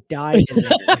something died in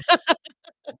there.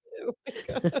 Oh my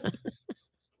god.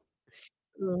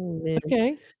 Oh man.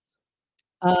 Okay.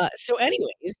 So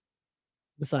anyways,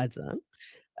 besides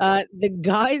that, the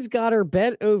guy's got her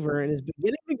bent over and is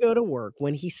beginning to go to work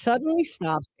when he suddenly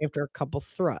stops after a couple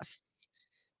thrusts.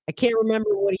 I can't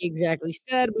remember what he exactly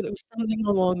said, but it was something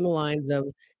along the lines of,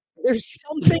 "There's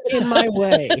something in my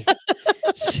way."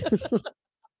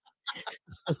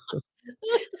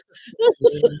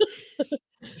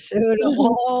 So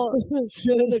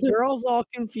the girl's all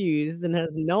confused and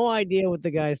has no idea what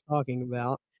the guy's talking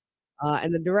about.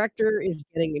 And the director is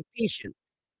getting impatient.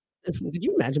 Could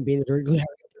you imagine being the director? Like,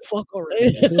 fuck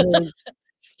already.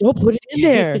 Don't put it in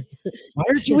there. Why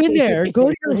aren't you in there? Go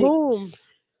to your home.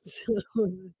 So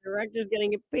the director's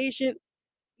getting impatient.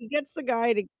 He gets the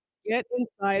guy to get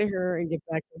inside her and get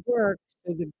back to work.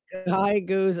 So the guy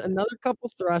goes another couple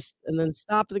thrusts and then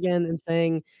stops again and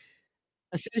saying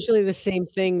essentially the same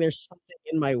thing. There's something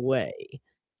in my way.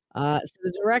 So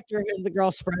the director has the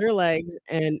girl spread her legs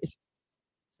and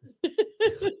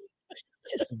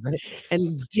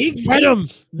digs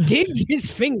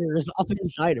his fingers up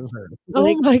inside of her.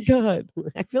 Oh my god!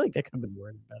 I feel like that could have been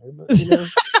worded better, but you know.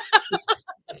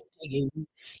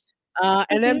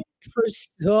 And then cheese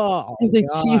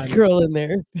curl in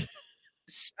there.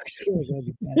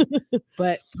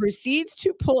 But proceeds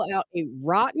to pull out a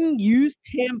rotten used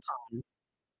tampon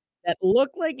that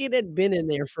looked like it had been in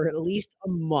there for at least a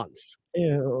month.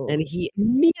 Ew. And he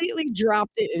immediately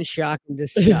dropped it in shock and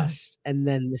disgust. And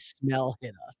then the smell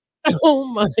hit us. Oh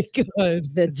my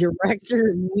god. The director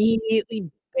immediately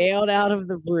bailed out of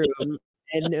the room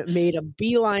and made a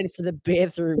beeline for the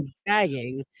bathroom,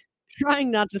 gagging, trying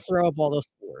not to throw up all the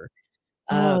floor.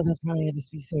 That's probably had to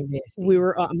be so nasty. We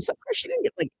were. I'm surprised she didn't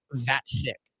get like that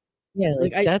sick. Yeah,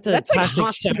 like that's like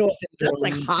hospital. That's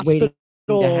like hospital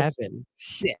to happen.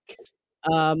 Sick.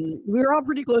 We were all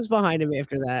pretty close behind him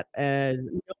after that, as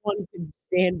no one could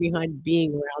stand behind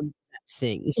being around that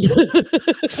thing.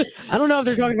 I don't know if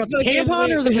they're talking about the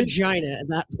tampon or the vagina at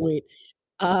that point.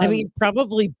 I mean,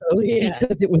 probably both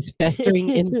because it was festering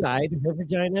inside her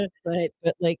vagina. But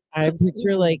like, I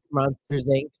picture like Monsters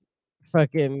Inc.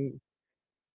 fucking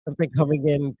something coming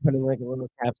in, putting like a little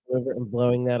capsule over it and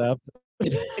blowing that up.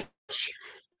 It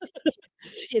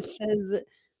says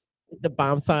the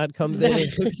bomb sod comes in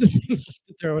and to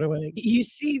throw it away. You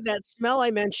see that smell I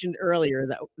mentioned earlier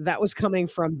that was coming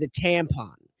from the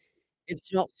tampon. It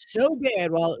smelled so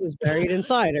bad while it was buried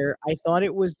inside her. I thought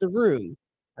it was the room.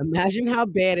 Imagine how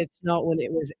bad it smelled when it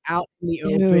was out in the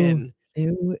open.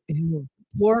 Ew.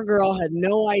 Poor girl had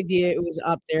no idea it was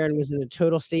up there and was in a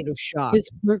total state of shock. This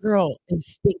poor girl is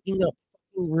stinking up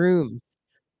fucking rooms.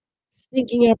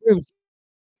 Stinking up rooms.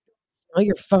 Smell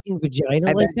your fucking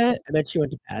vagina like that? I bet she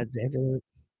went to pads afterwards.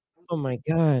 Oh my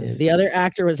god. The other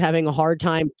actor was having a hard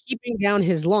time keeping down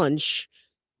his lunch.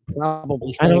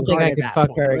 Probably. I don't think I could fuck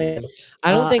her again.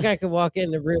 I don't think I could walk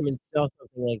in the room and smell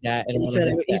something like that. And he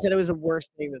said it was the worst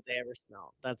thing that they ever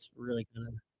smelled. That's really kind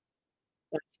of.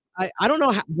 I don't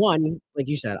know how. One, like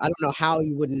you said, I don't know how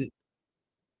you wouldn't.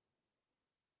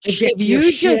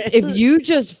 If you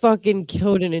just fucking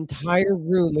killed an entire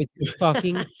room with your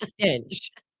fucking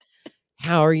stench,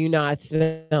 how are you not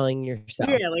smelling yourself?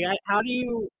 Yeah, like how do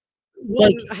you?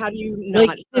 How do you not?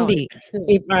 Like Cindy,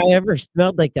 if I ever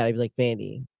smelled like that, I'd be like,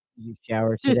 Mandy, did you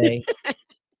shower today?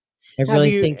 I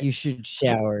really think you should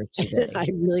shower today. I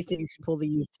really think you should pull the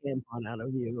used tampon out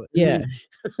of you. Yeah,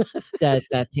 that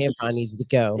tampon needs to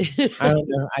go. I don't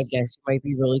know. I guess you might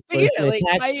be really closely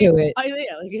attached to it. Like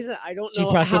I said, I don't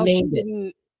know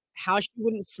how she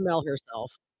wouldn't smell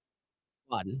herself.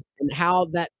 And how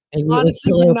that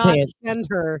honestly would not send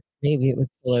her. Maybe it was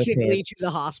sickly pants. To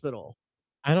the hospital.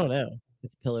 I don't know.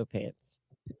 It's pillow pants.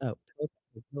 Oh,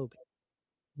 pillow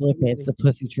pants. The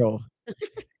pussy troll.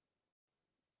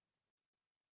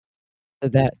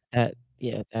 That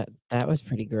was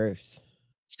pretty gross.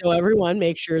 So everyone,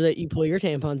 make sure that you pull your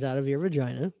tampons out of your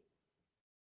vagina.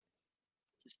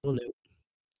 Just a little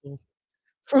note.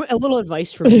 From a little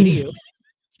advice from me to you.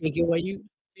 Take it what you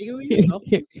will.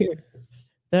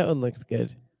 That one looks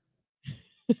good.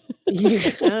 Yeah.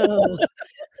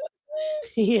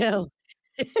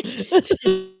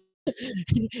 The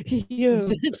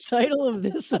title of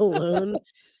this alone.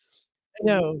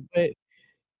 No,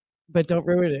 but don't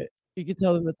ruin it. You can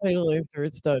tell them the title after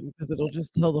it's done because it'll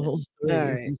just tell the whole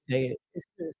story if you say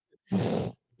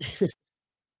it.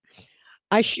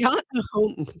 I shot a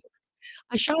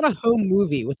home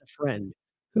movie with a friend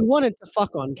who wanted to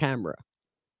fuck on camera.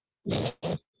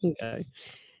 Okay.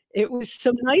 It was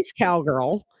some nice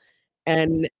cowgirl,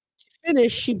 and to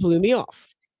finish, she blew me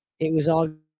off. It was all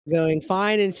going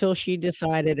fine until she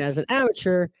decided as an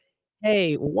amateur,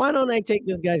 hey, why don't I take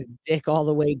this guy's dick all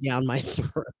the way down my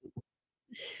throat?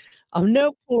 I'm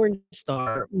no porn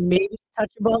star, maybe a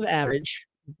touch above average.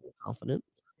 Confident.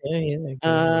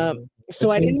 Yeah.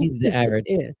 So I didn't. Average.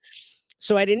 Yeah.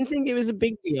 So I didn't think it was a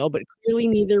big deal, but clearly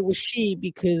neither was she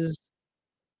because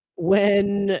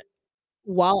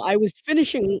while I was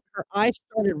finishing, her eyes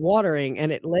started watering,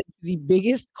 and it led to the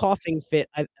biggest coughing fit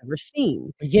I've ever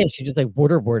seen. Yeah, she just like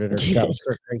waterboarded herself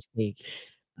for Christ's sake.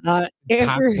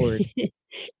 After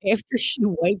she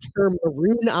wiped her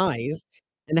maroon eyes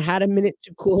and had a minute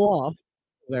to cool off.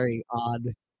 Very odd.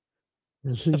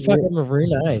 The fucking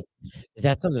maroon eyes. Is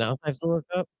that something else I have to look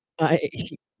up? Yeah,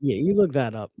 you look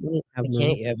that up. I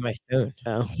can't. You have my phone.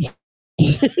 Oh.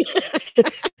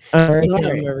 Right there,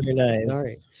 Sorry. maroon eyes.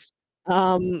 Sorry.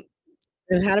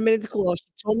 And had a minute to cool off. She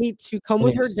told me to come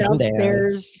with her Sunday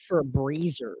downstairs for a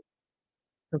breezer.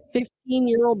 Her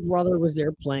 15-year-old brother was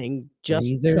there playing just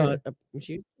Breezer?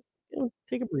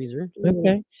 take a breezer.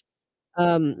 Okay.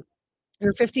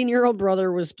 Her 15-year-old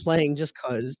brother was playing just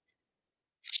cause.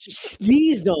 She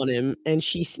sneezed on him, and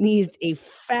she sneezed a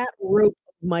fat rope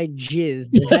of my jizz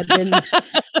that had been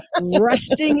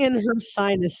resting in her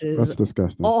sinuses. That's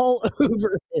disgusting. All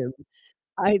over him.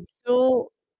 I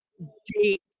still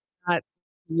date not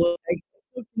look. I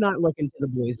still not look into the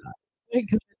boy's eye.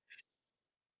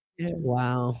 Yeah.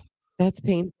 Wow, That's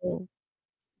painful.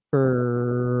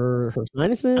 for her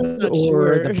sinuses not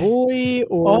or the sure. boy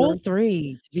or All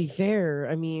three, to be fair.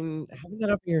 I mean, having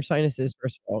that up in your sinuses,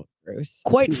 first of all, gross.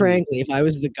 Quite frankly, if I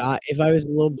was the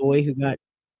little boy who got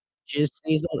jizz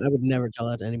sneezed on, I would never tell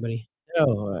that to anybody.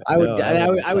 No, I would no, I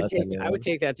would wouldn't tell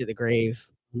take that to the grave.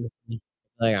 Honestly.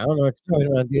 Like, I don't know what you're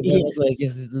talking about, dude. That look like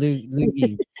it's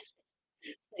loogies.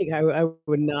 Like I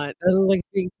would not. That look like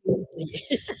big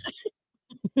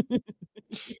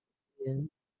Yeah.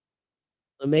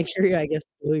 So make sure you, I guess,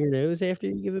 blow your nose after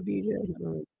you give a BJ.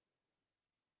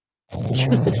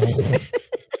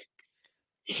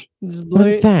 Just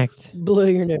Fun fact. blow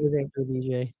your nose after a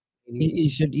BJ. You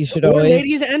should Or always,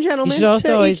 ladies and gentlemen, you should also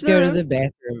to always each go their to the own.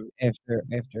 bathroom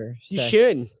after You sex.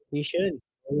 should. You should.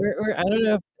 Or I don't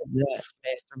know if that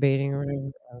masturbating or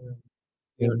whatever. I don't know.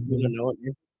 You don't know what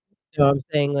you're. No, I'm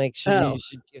saying like you Oh.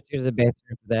 should go to the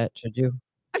bathroom for that, should you?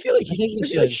 I feel like I think you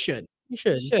feel like should. You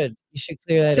should. You should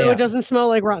clear that So out. it doesn't smell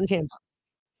like rotten tampons.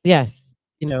 Yes.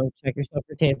 Check yourself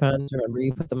for tampons. Remember,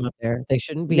 you put them up there. They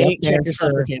shouldn't be up there Check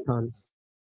yourself for for tampons.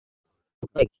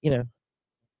 like, there.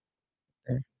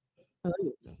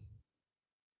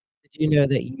 Did you know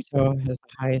that Utah has the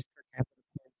highest per capita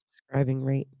porn subscribing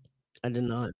rate? I did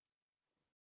not.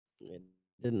 I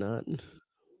did not.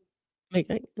 All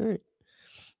right.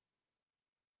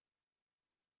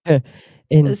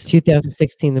 In This-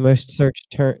 2016, the most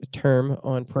searched term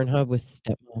on Pornhub was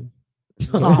stepmom.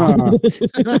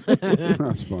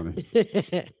 That's funny.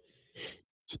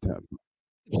 Step.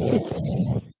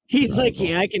 He's like,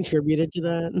 yeah, I contributed to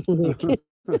that.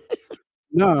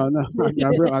 No, I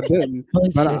didn't. Holy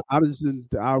But shit. I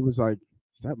was like,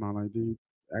 stepmom, like, did you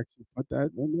actually put that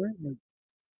in there?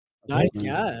 Like, I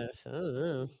guess. I don't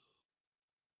know.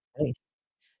 Nice.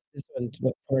 This one's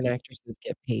what porn actresses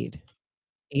get paid.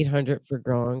 800 for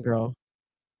girl on girl.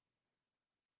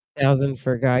 1,000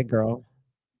 for guy girl.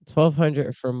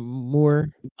 1,200 for more.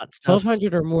 Butt stuff.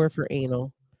 1,200 or more for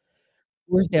anal.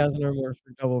 4,000 or more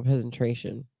for double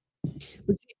penetration.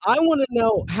 But see, I want to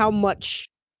know how much.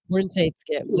 Porn sites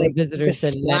get more Like, visitors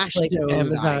the than Splash Netflix, Zone guy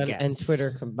Amazon, and gets.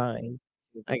 Twitter combined.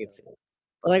 I can see it.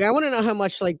 But like, I want to know how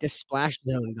much like the Splash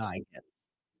Zone guy gets,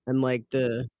 and like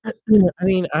the I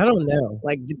mean, I don't know.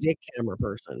 like the dick camera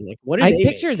person. Like, what do I they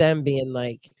picture make? them being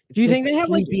like. Do you the think they have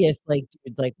like creepiest like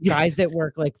dudes, like guys that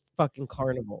work like fucking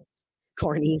carnivals?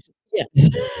 carnies? Yeah.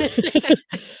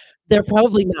 They're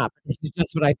probably not, but this is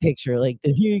just what I picture. Like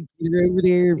the get over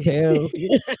there, pal.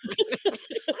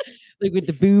 Like with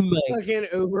the boom mic. Fucking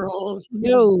overalls.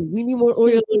 No, we need more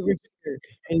oil over here.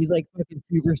 And he's like fucking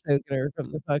super soaking her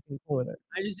from the fucking corner.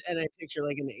 I picture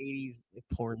like in the 80s like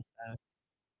porn stuff.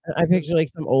 I picture like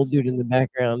some old dude in the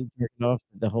background jerking off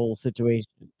the whole situation.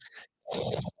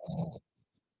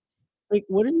 Like,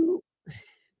 what do you? I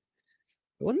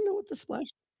want to know what the Splash.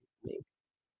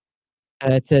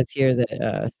 It says here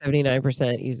that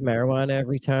 79% use marijuana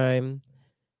every time.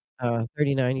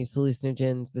 39 use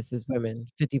hallucinogens. This is women.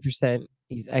 50%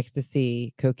 use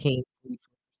ecstasy, cocaine,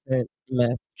 44%,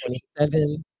 meth,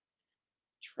 27,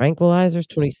 tranquilizers,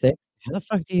 26. How the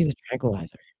fuck do you use a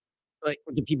tranquilizer? Like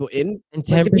with the people in, And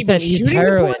like, the people 10% use shooting the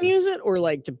heroin. porn use it, or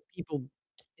like the people.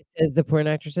 It says the porn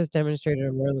actresses demonstrated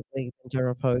are more likely than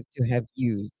general public to have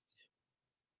used.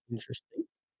 Interesting.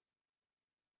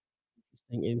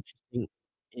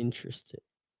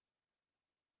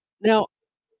 Now,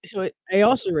 so I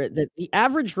also read that the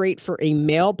average rate for a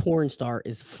male porn star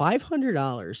is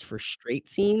 $500 for straight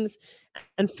scenes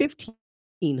and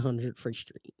 $1,500 for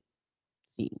straight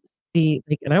scenes.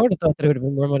 And I would have thought that it would have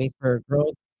been more money for a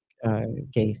girl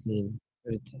gay scene,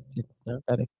 but it's not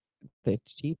that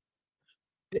it's cheap.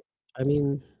 I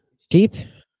mean, Cheap.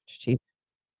 It's cheap.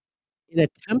 in an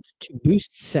attempt to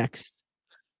boost sex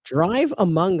drive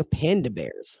among panda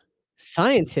bears,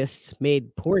 scientists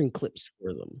made porn clips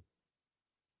for them.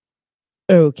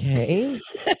 Okay.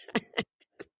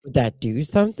 Would that do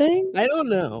something? I don't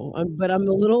know, but I'm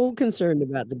a little concerned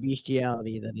about the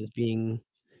bestiality that is being.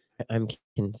 I'm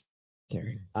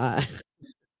concerned. I'm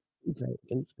very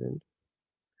concerned.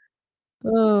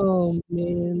 Oh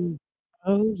man.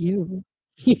 Oh, you.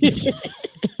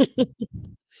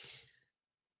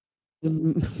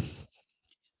 The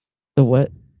The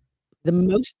what? the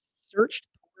most searched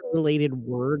related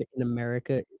word in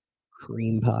America is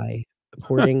cream pie,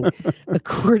 according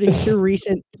to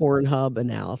recent Pornhub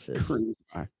analysis. Cream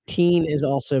pie. Teen is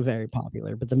also very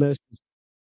popular, but the most is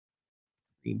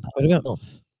cream pie. What about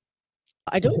MILF?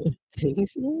 I don't think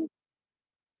so.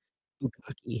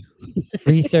 Bukkake.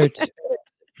 Research has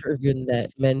proven that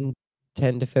men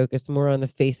tend to focus more on the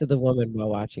face of the woman while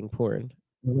watching porn.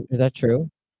 Is that true?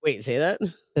 Wait, say that?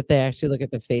 That they actually look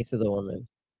at the face of the woman?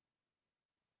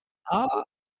 I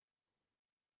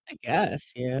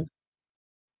guess, yeah.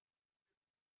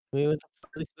 I mean, what the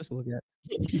fuck are they supposed to look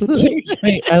at?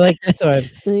 Wait, I like this one.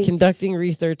 Like, Conducting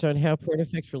research on how porn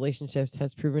affects relationships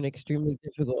has proven extremely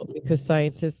difficult because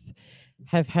scientists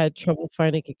have had trouble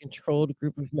finding a controlled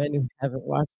group of men who haven't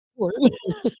watched porn.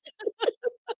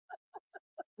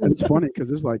 And it's funny because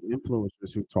there's like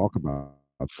influencers who talk about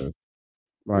this.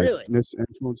 Like Really? this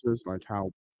influencers, like how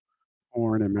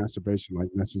porn and masturbation like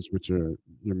messes with your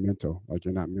mental, like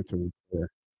you're not mentally clear,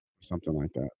 something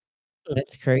like that.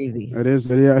 That's crazy. It is,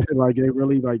 yeah. Like they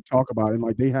really like talk about it, and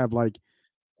like they have like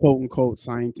quote unquote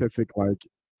scientific like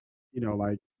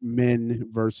like men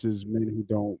versus men who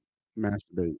don't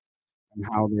masturbate and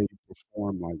how they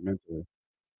perform like mentally.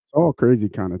 It's all crazy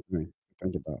kind of thing to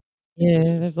think about. Yeah,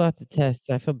 there's lots of tests.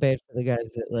 I feel bad for the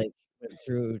guys that like went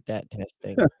through that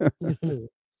testing.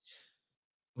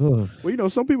 Oof. Well,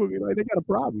 some people like they got a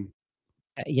problem.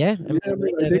 Yeah, You know what I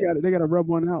mean? Like, they got to rub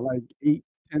one out like 8,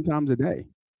 10 times a day.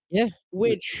 yeah.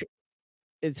 which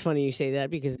it's funny you say that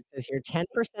because it says here 10%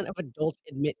 of adults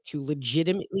admit to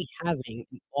legitimately having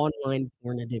an online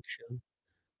porn addiction.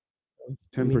 I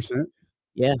 10%. mean,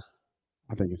 yeah.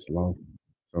 I think it's low.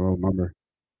 It's a low number.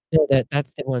 No,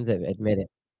 that's the ones that admit it.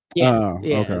 Yeah. Oh,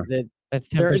 yeah. okay. That's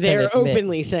 10% They're admit.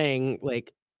 openly saying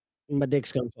like my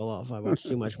dick's gonna fall off. I watch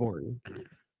too much porn.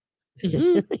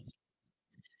 Mhm.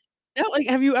 Now, like,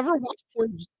 have you ever watched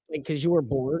porn just like because you were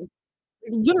bored?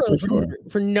 Like, literally For sure.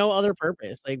 for no other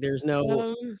purpose. Like, there's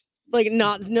no like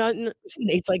not.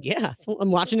 Nate's like, yeah, so I'm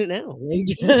watching it now.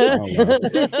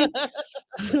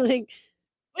 Like,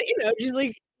 but just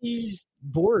like you just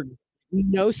bored.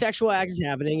 No sexual acts is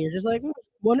happening. You're just like,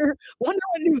 wonder what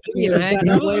new videos I got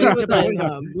totally uploaded to would like-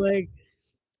 Pornhub.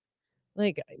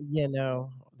 Like, no,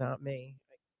 not me.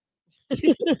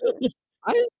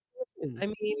 I I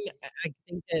mean, I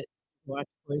think that you watch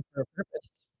porn for a purpose.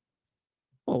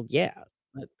 well, yeah,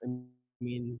 but I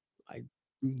mean,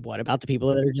 what about the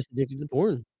people that are just addicted to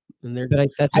porn? And they're But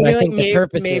that's I what I, feel think like the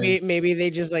purpose maybe is. they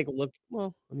just like look.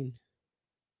 Well, I mean,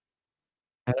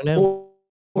 I don't know.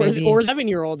 or Maybe.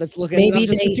 7-year-old that's looking. Maybe it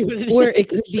up just to see what or it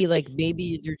could is. be like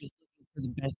maybe you're just looking for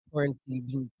the best porn so you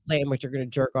can plan what you're gonna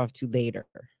jerk off to later.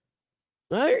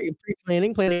 You're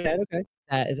planning ahead. Okay.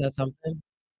 Is that something?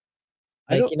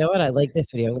 I Like, don't- you know what? I like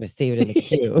this video. I'm gonna save it in the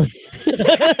queue.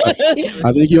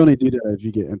 I think you only do that if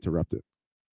you get interrupted.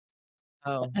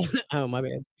 Oh. Oh, my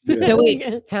bad. Yeah. So wait,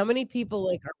 how many people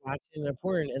like are watching a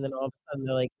porn and then all of a sudden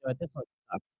they're like, you know what, this one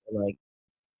sucks. They're like,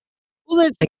 Well,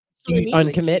 that's do what I you mean,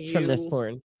 like, do uncommit from this you-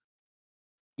 porn?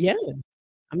 Yeah.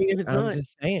 I mean, if it's I'm not,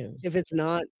 just saying. if it's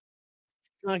not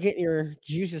getting your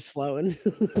juices flowing,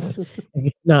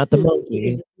 It's not the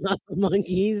monkeys. It's not the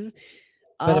monkeys.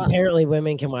 But apparently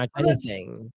women can watch well, that's-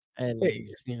 anything. And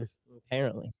yeah.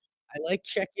 apparently. I like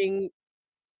checking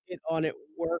it on at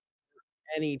work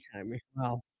anytime.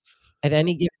 Well, At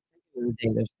any given second of the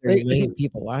day, there's 30 million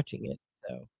people watching it.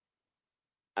 So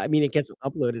I mean, it gets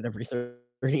uploaded every 39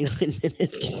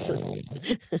 minutes.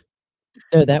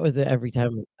 no, that was every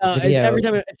time. Every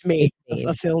time it's made, is a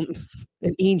made. film,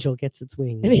 an angel gets its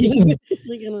wings. An angel.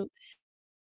 Like,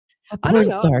 A I don't porn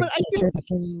know, star. but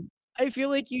Fucking- I feel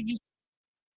like you just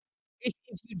if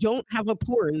you don't have a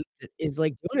porn that is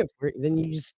like doing it for you, then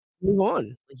you just move on.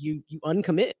 Like you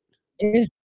uncommit. Yeah.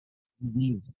 You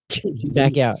leave. You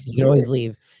back out. You can always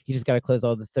leave. You just got to close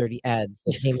all the 30 ads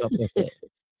that came up with it.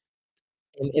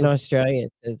 In Australia,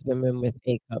 it says women with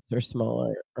A cups or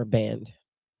smaller are banned.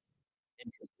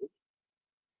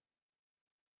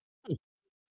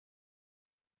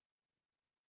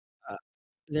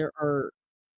 There are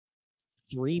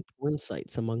 3 porn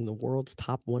sites among the world's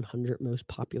top 100 most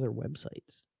popular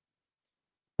websites.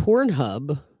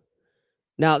 Pornhub.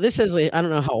 Now, this says I don't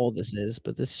know how old this is,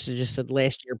 but this just said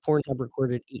last year Pornhub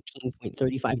recorded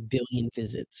 18.35 billion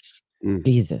visits.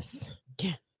 Jesus.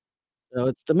 So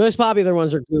it's the most popular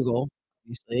ones are Google,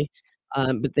 obviously,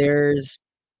 but there's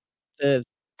the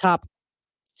top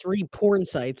 3 porn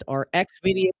sites are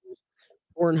Xvideos,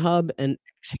 Pornhub, and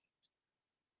X.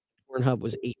 Pornhub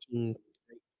was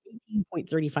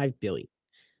 18.35 billion.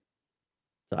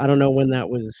 So I don't know when that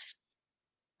was.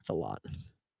 That's a lot.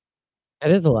 That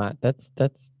is a lot. That's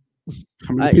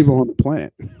How many people on the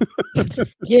planet?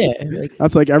 yeah. Like,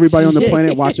 That's like everybody on the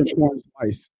planet watching porn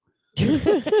twice.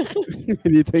 If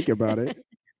you think about it,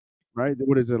 right?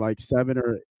 What is it, like 7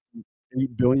 or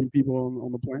 8 billion people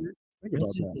on the planet? Think about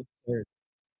it's just that. absurd.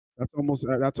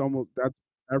 That's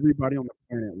everybody on the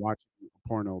planet watching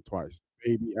porno twice.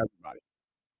 Baby, everybody.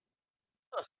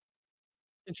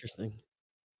 Interesting.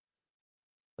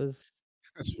 Was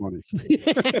That's funny.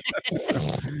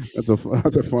 That's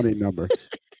a funny number.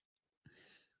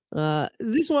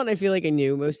 This one I feel like I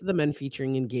knew. Most of the men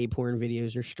featuring in gay porn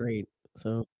videos are straight,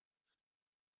 so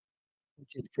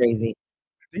Which is crazy.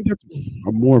 I think that's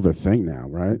more of a thing now,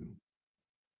 right?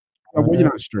 Well, you're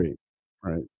not straight,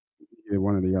 right? Either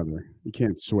one or the other. You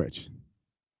can't switch.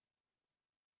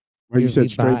 Well, you You're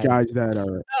said straight bi. guys that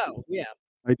are oh yeah,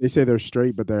 like they say they're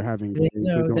straight, but they're having They they're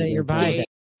know doing that you're gay bi. porn. Then.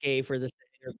 gay for the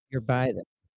You're bi. Then.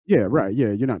 Yeah, right.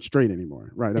 Yeah, you're not straight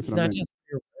anymore. Right. That's It's what I not meant. just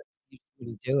your work. You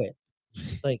wouldn't do it.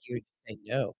 Like you would say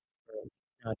no or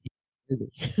not take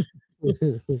the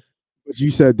movie. But you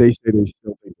said they say they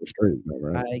still think they're straight, though,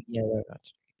 right? Yeah, they're not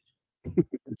straight.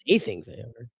 They think they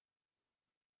are.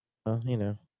 Well,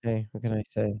 hey, what can I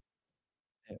say?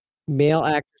 Male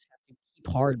actors have to keep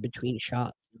hard between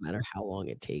shots, no matter how long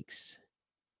it takes.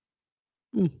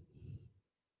 I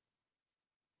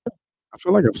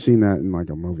feel like I've seen that in like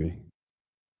a movie.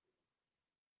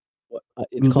 What,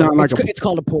 it's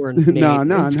called a porn. No, Nate.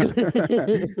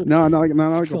 not like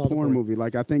a called a porn porn. movie.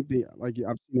 Like I think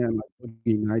I've seen that in like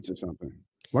Boogie Nights or something.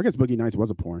 Well, I guess Boogie Nights was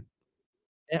a porn.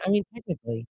 I mean,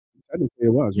 technically Technically, it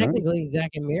was, right? technically,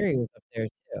 Zack and Mary was up there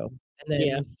too. And then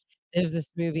Yeah. there's this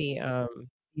movie.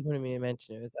 Steve wanted me to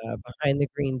mention it was Behind the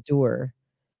Green Door.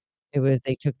 It was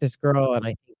they took this girl and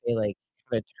I think they like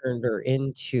kind of turned her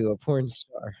into a porn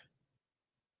star.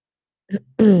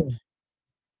 Yeah,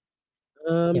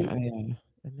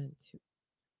 I meant to.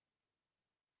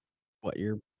 What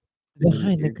you're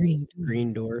Behind the your Green Door.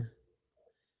 green door?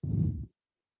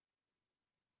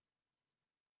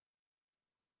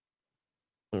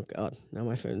 Oh god, now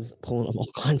my phone's pulling up all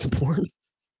kinds of porn.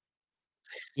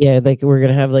 Yeah, like we're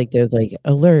gonna have like those like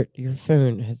alert, your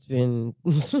phone has been.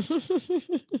 What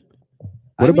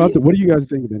do you guys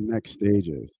think the next stage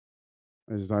is?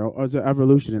 It's like it's an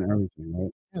evolution in everything,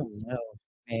 right? I don't know,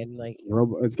 man. Like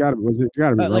It's got to be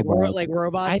like robots. like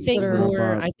robots. I think that are, more.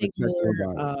 robots, I think sex more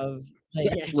robots. of. Like,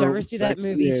 Sex did you ever see that sex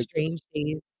movie kids. Strange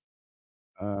Days?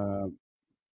 Who's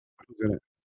in it?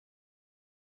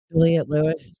 Juliette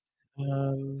Lewis. I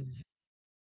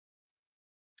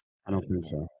don't think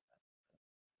so.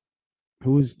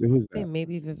 Who's that?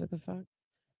 Maybe Vivica Fox.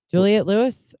 Juliette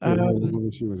Lewis. What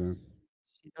movie she was in?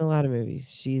 She's in a lot of movies.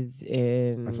 She's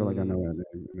in. I feel like I know that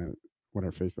name. What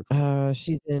her face looks like.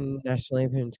 She's in National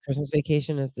Lampoon's Christmas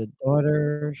Vacation as the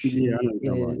daughter. She I know what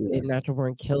you're talking about, is yeah. in Natural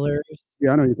Born Killers.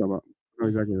 Yeah, I know what you're talking about. I know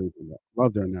exactly what you're talking about.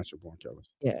 Love their Natural Born Killers.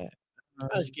 Yeah.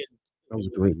 that was good. That was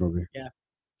a great movie. Yeah.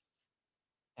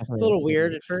 A Definitely little was a good weird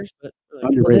movie. at first, but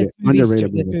Underrated.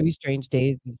 Underrated This movie. movie, Strange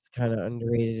Days, is kind of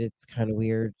underrated. It's kind of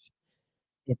weird.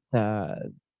 It's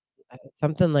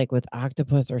something like with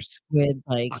octopus or squid,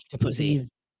 like Octopusy.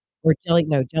 these or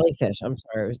jellyfish. I'm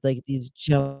sorry, it was like these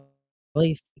jelly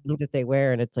things that they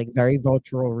wear, and it's like very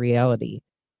virtual reality. I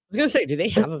was gonna say, do they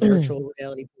have a virtual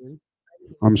reality porn?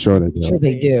 I'm sure they do. Sure,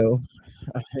 they do.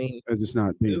 I mean, It's just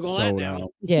not being Google that sold now.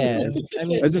 out. yeah. I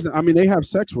mean, It's just. I mean, they have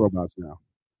sex robots now.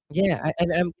 yeah.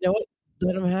 And you know what?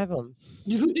 Let them have them.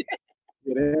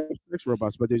 Yeah, they have sex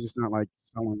robots, but they're just not like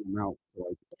selling them out to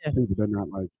like Yeah. people. They're not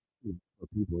like for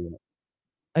people yet.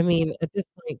 I mean, at this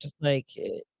point, just like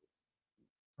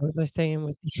what was I saying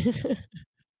with the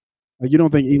Like, you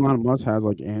don't think Elon Musk has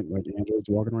like androids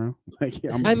walking around? Like,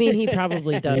 I mean, he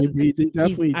probably does. he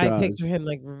definitely I does. picture him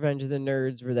like Revenge of the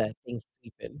Nerds where that thing's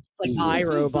sleeping. Like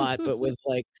iRobot, but with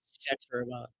like sex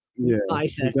robot. Yeah, he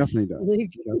Bisex. definitely does. Like, He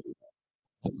definitely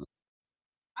does.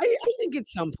 I think at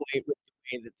some point with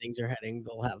the way that things are heading,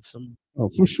 they'll have some. Oh,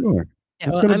 for sure. Yeah,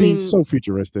 It's well, gonna I be mean, so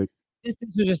futuristic. this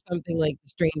was just something like the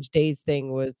Strange Days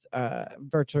thing was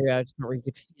virtual reality where you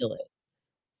could feel it.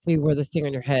 So you wore this thing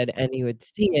on your head and you would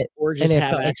see it, Or just and it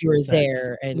have felt like you actual were sex.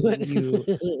 there, and you.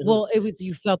 Well, it was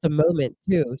you felt the moment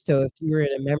too. So if you were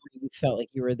in a memory, you felt like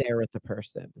you were there with the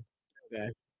person. Okay.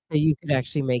 So you could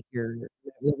actually make your.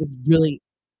 It was really.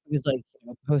 It was like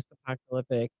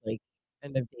post-apocalyptic, like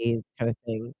end of days kind of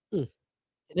thing. Hmm.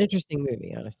 an interesting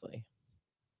movie, honestly.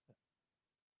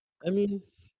 I mean,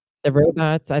 The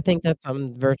robots, I think that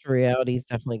some virtual reality is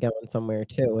definitely going somewhere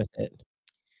too with it.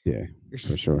 Yeah, your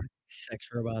for sure. sex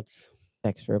robots.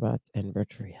 Sex robots and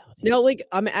virtual reality. No, like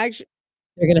I'm actually.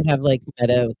 They're gonna have like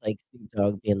Meta with like Snoop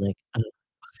Dogg being like,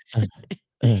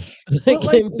 But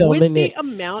like him with filming the it.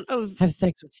 amount of Have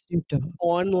sex with Snoop Dogg.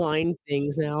 online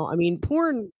things now, I mean,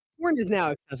 porn is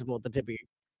now accessible at the tip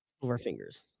of our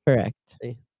fingers. Correct.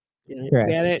 See, you Correct.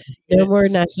 get it? No more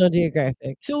National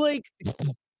Geographic So like,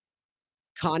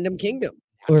 Condom Kingdom,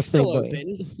 or that's still Playboy.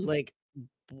 open. Like,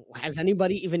 has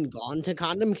anybody even gone to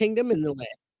Condom Kingdom in the last?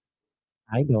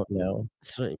 I don't know.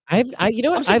 So, You know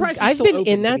I'm what? surprised it's I've still been open,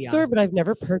 in to that be store, honest but with I've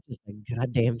never purchased a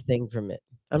goddamn thing from it.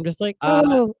 I'm just like,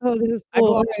 Uh, oh, this is I cool.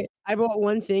 bought Okay. I bought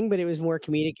one thing, but it was more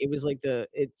comedic. It was like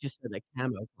it just said like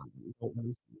camo condom. Don't let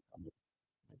me see the condom.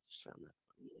 I just found that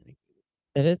funny.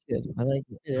 It is good. I like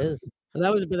it. It is. But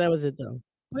that was it though.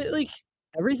 But like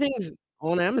everything's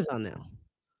on Amazon now.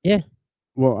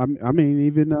 Well, I mean,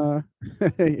 even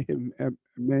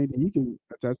Mandy, you can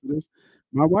attest to this.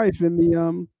 My wife in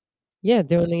the Yeah,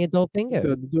 doing the adult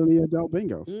bingos. doing the adult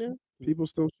bingos. Yeah. People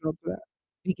still show up to that.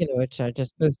 Speaking of which, I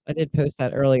did post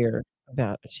that earlier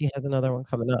about she has another one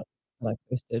coming up that I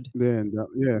posted. Then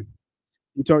yeah,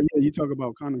 you talk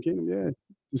about Condom Kingdom, yeah,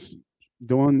 just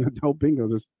doing adult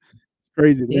bingos. It's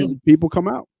crazy. See? Then people come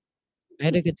out. I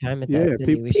had a good time at Yeah, that.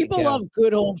 Cindy, we should People go. love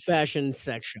good old fashioned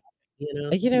sex shopping.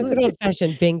 You know, good old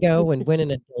fashioned bingo and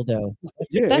winning a dildo.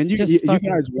 Yeah, That's and you just fucking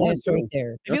guys won class right too.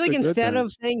 there. I feel That's like a good instead thing.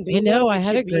 of saying I bingo, know, I it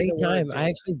had a should be great the word time. I dildo.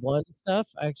 actually won stuff.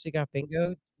 I actually got bingo.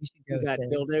 You should go. You got Sin.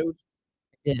 dildo.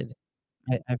 I did.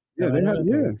 I Yeah, no, they I don't have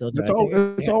know yeah. about dildo. It's I all think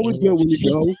I it's got always anal good when you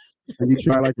shit. go and you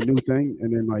try like a new thing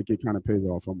and then like it kind of pays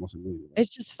off almost immediately. It's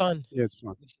just fun. Yeah, it's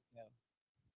fun. You should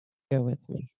go. Go with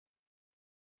me.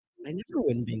 I never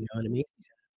win bingo. I mean,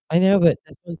 I know, but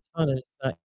this one's fun and it's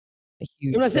not a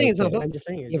huge. I'm not saying like, it's not fun. I'm just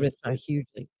saying Yeah, but it's not huge.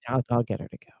 Like, I'll get her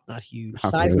to go. not huge. Okay,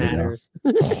 Size there you go. matters.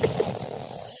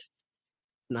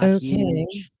 Not Okay.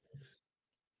 huge.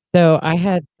 So I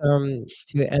had some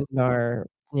to end our,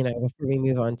 before we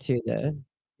move on to the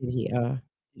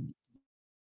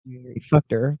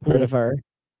fucked her part of our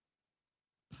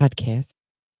podcast.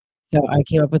 So I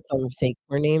came up with some fake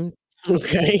porn names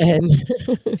Okay. and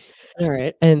All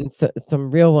right. and some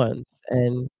real ones,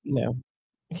 and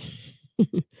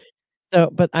so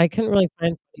but I couldn't really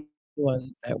find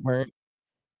ones that weren't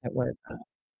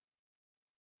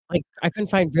like I couldn't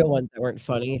find real ones that weren't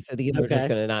funny. So these were just Okay.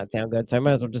 gonna not sound good. So I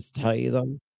might as well just tell you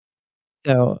them.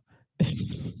 So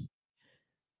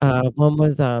one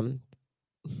was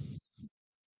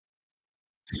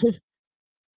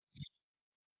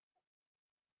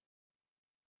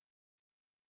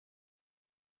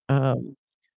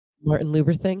Martin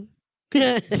Luther thing.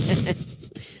 I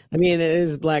mean, it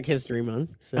is Black History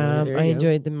Month, so there I you go.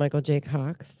 enjoyed the Michael J.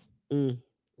 Cox, Mm.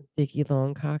 Dickie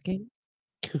Long cocking.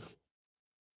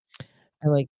 I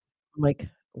like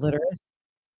Litterus.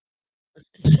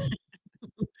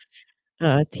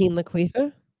 Teen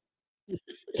Laquifa.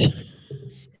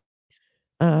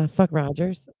 Fuck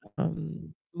Rogers.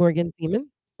 Morgan Seaman.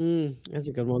 That's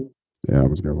a good one. Yeah, that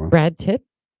was a good one. Brad Tits.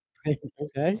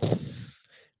 Okay.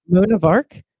 Mona of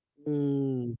Arc.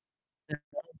 Mm.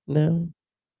 No.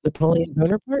 Napoleon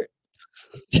Bonaparte.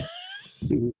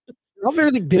 They're all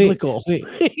very biblical. Wait.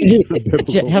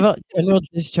 Biblical. How about General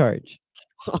Discharge?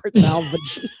 Art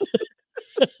salvage.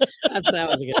 That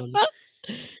was a good one. That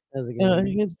was a good one.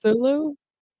 Han Solo.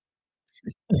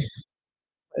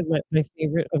 And my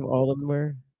favorite of all of them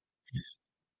were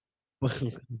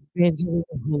Angelina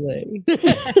Jolie.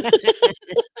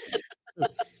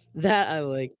 That I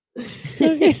like.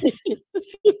 Okay.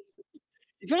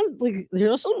 You found like there's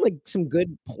also like some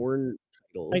good porn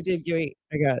titles. I did great.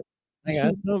 I got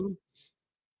some.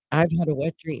 I've had a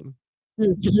wet dream.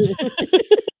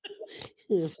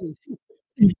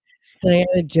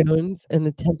 Diana Jones and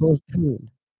the Temple of Poon.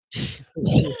 This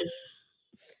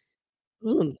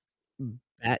one's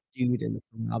Bat Dude and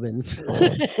Robin.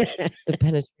 The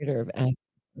Penetrator of Acid.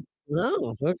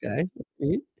 Oh, okay.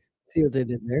 See what they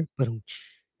did there. But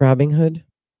Robin Hood.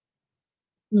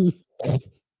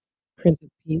 Prince of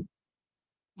Peace.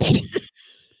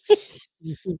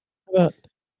 How about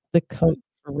the cunt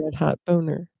for Red Hot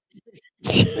Boner?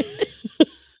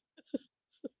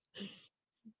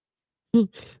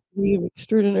 We have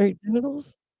extraordinary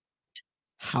genitals.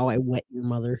 How I Wet Your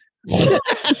Mother.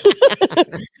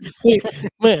 Wait,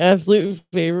 my absolute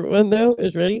favorite one though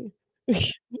is ready.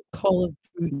 Call of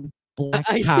Putin. Black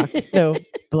cocks. No,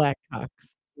 black cocks.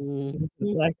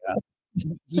 Black cocks.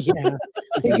 Yeah,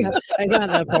 I got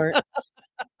that part.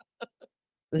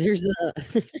 There's a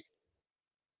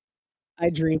I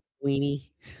dream weenie.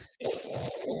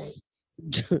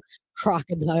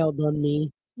 Crocodile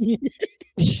Dundee.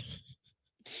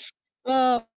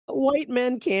 White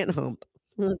men can't hump.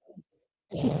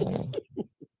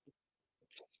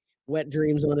 Wet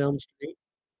Dreams on Elm Street.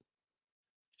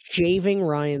 Shaving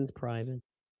Ryan's Private.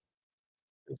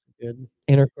 That's good.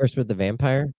 Intercourse with the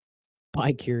Vampire.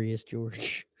 By Curious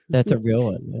George. That's a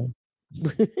real one.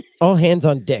 Yeah. All hands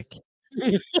on dick.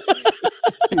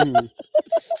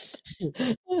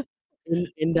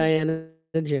 in Diana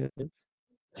Jones.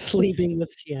 Sleeping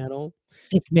with Seattle.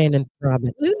 Dick Man and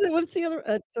Throbbing. What's the other?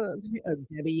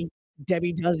 Debbie.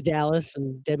 Debbie Does Dallas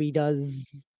and Debbie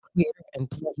Does Queer and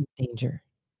Pleasant Danger.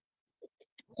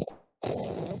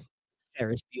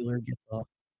 Ferris Bueller Gets Off.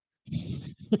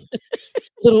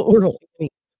 Little oral.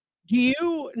 Do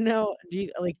you know? Do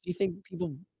you think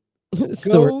people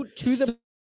Sor- go to the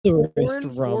Sorest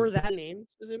porn for rump. that name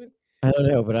specifically? I don't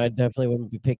know, but I definitely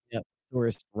wouldn't be picking up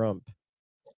Sorest rump.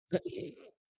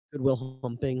 Goodwill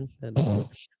Humping.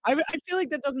 I feel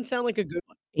like that doesn't sound like a good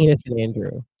one. Enos and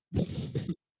Andrew.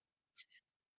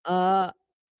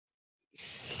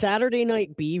 Saturday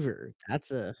Night Beaver.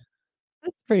 That's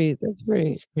pretty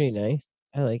nice.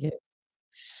 I like it.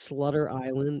 Slutter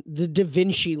Island. The Da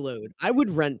Vinci Load. I would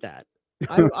rent that.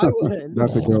 I would.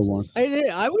 That's a good one.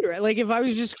 I would like if I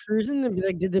was just cruising and be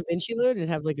like, did Da Vinci Load and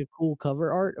have like a cool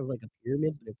cover art of like a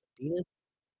pyramid, but it's a penis.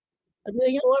 I'd be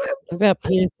like, you know what? What about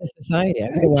Penis to Society? I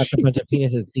could watch a bunch of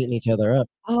penises beating each other up.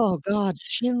 Oh God,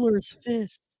 Schindler's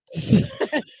Fist.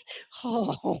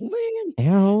 Oh man.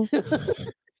 Ow.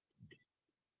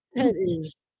 That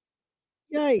is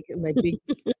yike. My big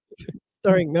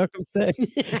Starring Malcolm X.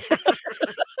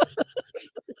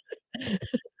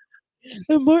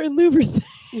 And Martin Luther.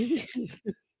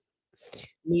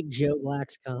 Meet Joe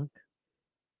Blackscock.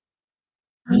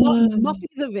 Muffy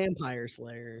the Vampire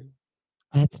Slayer.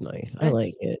 That's nice. I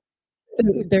like it.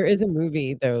 So there is a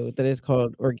movie though that is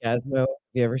called Orgasmo. Have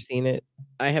you ever seen it?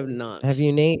 I have not. Have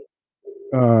you, Nate?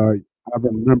 I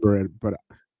remember it, but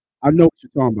I know what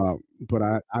you're talking about, but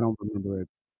I don't remember it.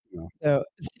 You know. So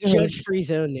Judge Free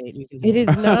Zone, Nate. You can it is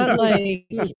not like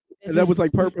And that was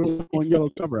like purple on yellow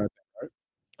cover, I think, right?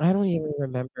 I don't even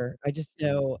remember. I just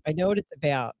know I know what it's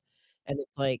about, and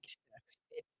it's like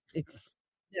it's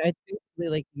basically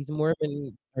like these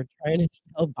Mormons are trying to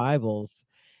sell Bibles,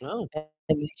 Oh.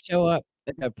 and they show up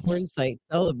at a porn site,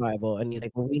 sell the Bible, and he's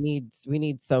like, "Well, we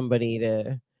need somebody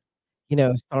to,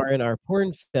 star in our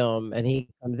porn film," and he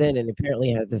comes in and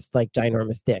apparently has this like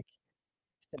ginormous dick.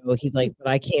 So he's like, "But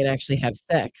I can't actually have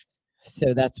sex."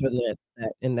 So that's when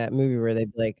that in that movie where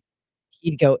they'd be like,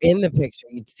 he'd go in the picture,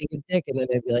 you'd see his dick, and then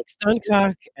it'd be like stun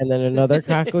cock, and then another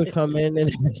cock would come in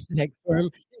and have sex for him.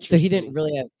 So he didn't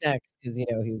really have sex because he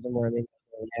was a Mormon,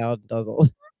 loud, dozzle.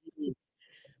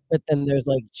 But then there's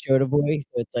like Chota Boy,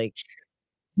 so it's like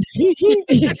he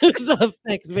hooks up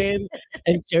Sex Man,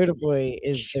 and Chota Boy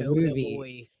is the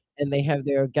movie, and they have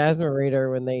their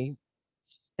orgasmerator when they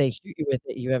shoot you with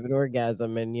it. You have an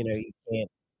orgasm, and you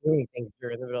can't do anything if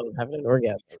you're in the middle of having an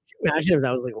orgasm. Imagine if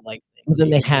that was like a life thing. Then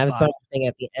they have something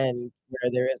at the end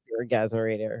where there is the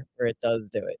orgasmerator where it does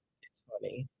do it. It's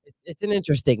funny. It's an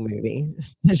interesting movie.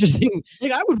 Interesting.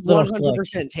 Like I would little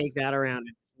 100% take that around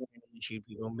and shoot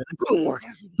people and be like, boom,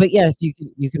 orgasm. But yes, you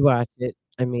could watch it.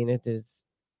 I mean, it is.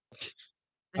 It's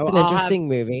an interesting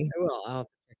movie. I will. I'll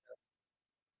check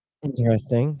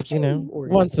Interesting.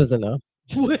 Orgasm. Once was enough.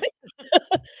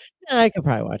 I could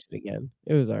probably watch it again.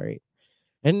 It was all right.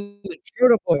 And the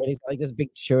Chota Boy, he's got like this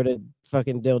big Chota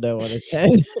fucking dildo on his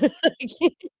head.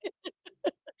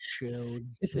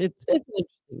 It's an interesting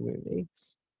movie.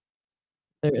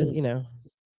 There,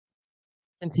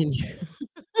 continue.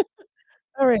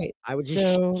 All right. I would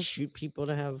just shoot people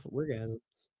to have orgasms.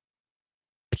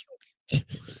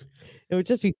 It would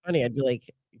just be funny. I'd be like,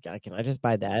 God, can I just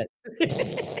buy that?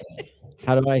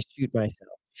 How do I shoot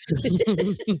myself?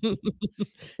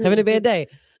 Having a bad day.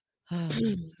 Thanks.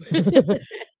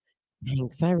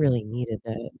 I really needed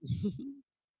that.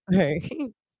 All right.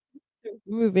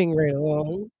 Moving right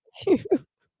along.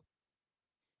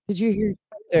 Did you hear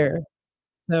Twitter?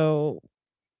 So,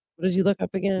 what did you look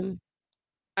up again?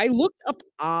 I looked up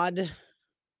odd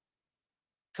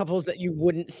couples that you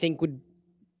wouldn't think would,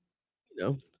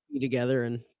 be together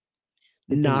and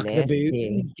knock the boot.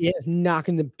 Yeah,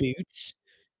 knocking the boots.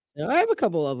 So I have a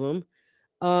couple of them.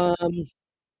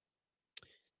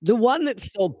 The one that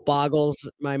still boggles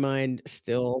my mind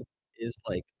still is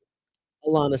like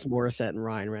Alanis Morissette and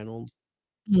Ryan Reynolds.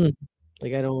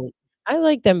 Like I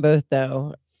like them both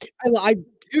though. I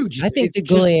do. I think the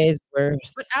Gouliers were,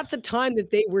 but at the time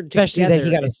that they were especially together, that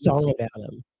he got a song about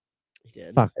him. He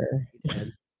did. Fucker. He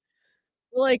did.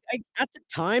 Well, like, at the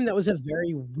time, that was a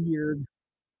very weird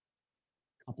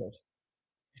couple.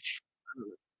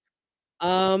 I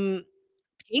don't know.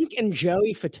 Pink and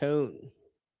Joey Fatone,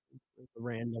 like the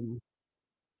random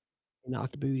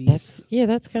knocked booties,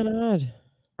 That's kinda odd.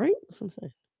 right? That's what I'm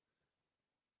saying.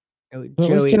 What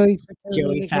was Joey Fatone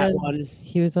Joey in Fat again? One.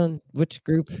 He was on which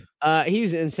group? He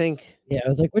was NSYNC. Yeah, I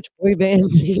was like, which boy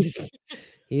band? He's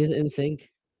NSYNC.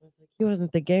 I was like, he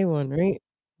wasn't the gay one, right?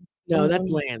 No, that's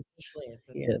Oh, Lance. that's Lance.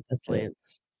 That's Yeah, it, that's that's it.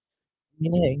 Lance. I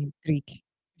mean, hey, he's Greek.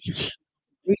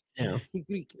 Greek now. He's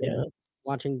Greek, Yeah.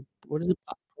 Watching what is it?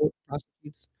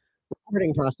 Prostitutes?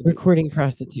 Recording prostitutes. Recording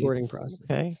prostitutes. Recording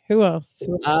prostitutes. Okay. Who else?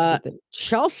 Who else did that?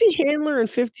 Chelsea Handler and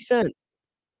 50 Cent.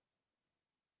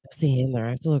 Chelsea Handler. I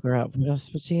have to look her up. What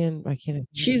else was she in? I can't.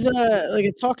 She's like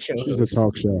a talk show. She's a host.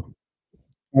 talk show.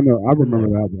 I know. I remember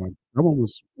that one. That one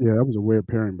was that was a weird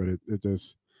pairing, but it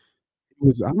just it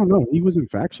was. I don't know. He was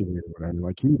infatuated with her.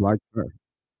 Like he liked her.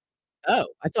 Oh,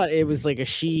 I thought it was like a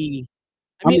she.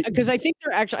 I mean, because I think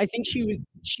they're actually. I think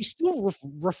she still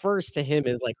refers to him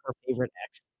as like her favorite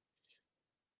ex.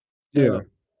 Yeah.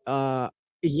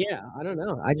 Yeah. I don't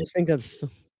know. I just think that's a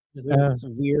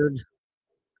weird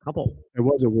couple. It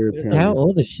was a weird pairing. How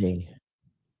old is she?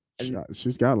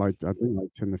 She's got like I think like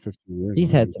 10 to 15 years.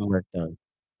 She's had some work done.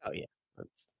 Oh yeah.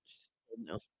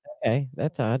 No. Okay,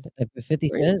 that's odd. 50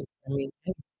 Cent. I mean,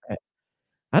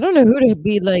 I don't know who to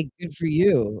be like. Good for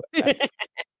you.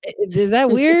 Is that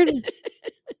weird?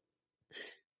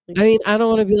 I mean, I don't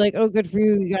want to be like, oh, good for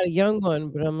you. You got a young one,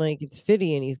 but I'm like, it's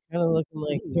Fitty, and he's kind of looking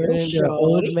like turning into an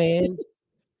old man.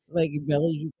 Like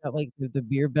belly, he's got like the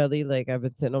beer belly. Like I've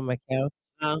been sitting on my couch,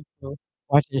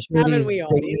 watching Haven't we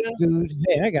Shorty's all, bring me food.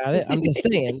 Hey, I got it. I'm just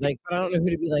saying, like, but I don't know who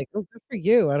to be like. Oh, good for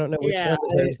you. I don't know which one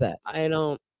deserves that. I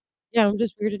don't. Yeah, I'm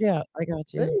just weirded out. I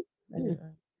got you.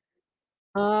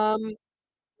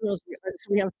 So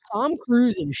we have Tom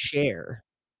Cruise and Cher.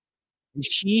 And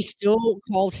she still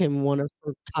calls him one of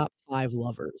her top 5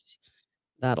 lovers.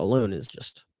 That alone is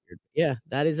just weird. Yeah,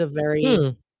 that is a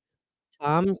very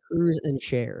Tom Cruise and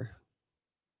Cher.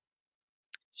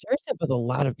 Cher's up with a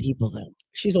lot of people though.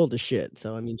 She's old as shit,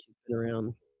 so I mean she's been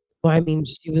around. Well, I mean,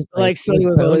 she was like Sonny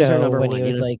was always her number when one,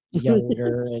 he was like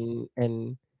younger,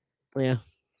 and yeah,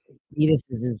 Edith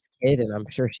is his kid, and I'm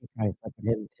sure she probably slept with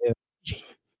him too.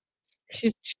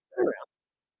 She's around.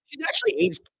 She's actually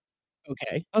aged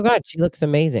okay. Oh god, she looks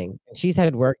amazing. And she's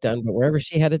had work done, but wherever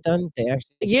she had it done, they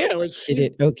actually like did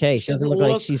it okay. She doesn't look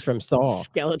like she's from Saw.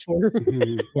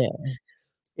 Skeletor.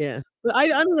 Yeah. But I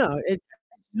don't know. It's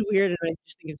weird, and I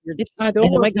just think it's weird. It's odd.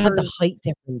 Oh my god, the height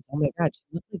difference. Oh my god, she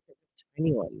looks like the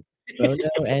tiny one.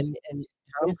 Bono and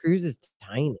Tom Cruise is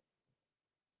tiny.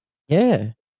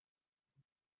 Yeah.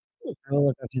 I'll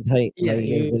look up his height. Yeah,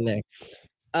 you go next.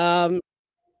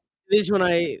 This one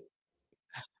I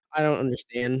don't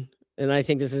understand, and I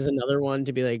think this is another one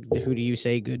to be like, who do you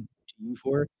say good to you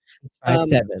for? He's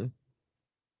 5'7".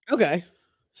 Okay,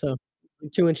 so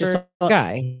 2 inches tall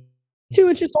guy, 2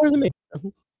 inches taller than me,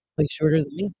 like shorter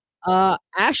than me.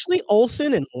 Ashley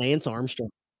Olsen and Lance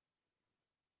Armstrong.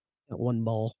 Got one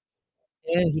ball.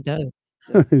 Yeah, he does.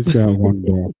 He's got one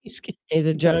ball. He's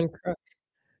a John Crook.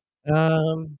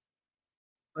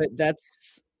 But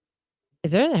that's.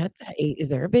 Is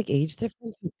there a big age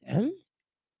difference with them?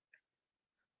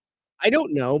 I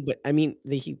don't know, but I mean,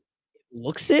 he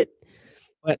looks it,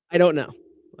 but I don't know.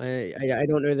 I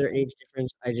don't know their age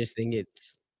difference. I just think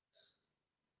it's.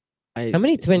 How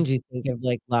many twins do you think have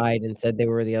like lied and said they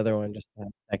were the other one just to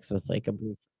have sex with like a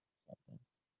booth?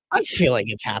 I feel like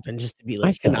it's happened just to be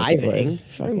like conniving.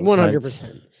 100%.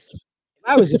 If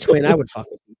I was a twin, I would fuck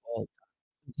with people all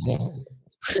the time.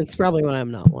 It's probably why I'm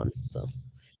not one. So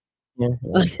yeah.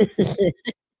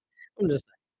 I'm just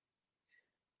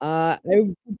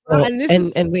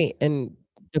and wait, and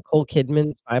Nicole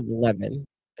Kidman's 5'11",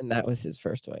 and that was his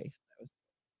first wife.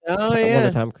 That was one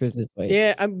of Tom Cruise's wife.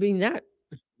 Yeah, I mean that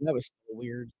was so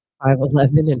weird.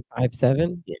 5'11" and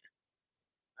 5'7". Yeah,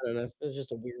 I don't know. It was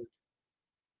just a weird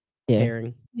Yeah.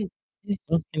 pairing.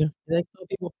 Well, you know, they tell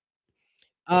people.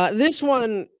 This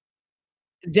one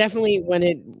definitely, when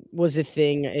it was a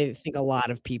thing, I think a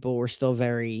lot of people were still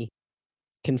very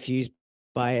confused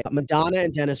by it. Madonna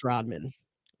and Dennis Rodman.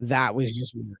 That was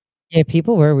just weird. Yeah,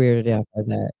 people were weirded out by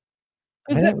that.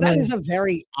 That is a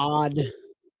very odd.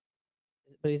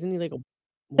 But isn't he like a?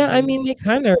 No, I mean they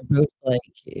kind of are both like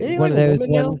one of those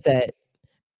ones that.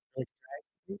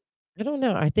 I don't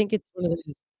know. I think it's one of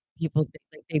those people that,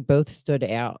 like they both stood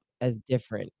out as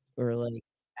different or like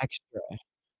extra.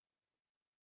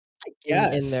 I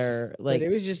guess in their like but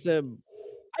it was just a.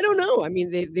 I don't know. I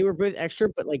mean, they were both extra,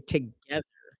 but like together.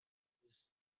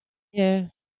 Yeah.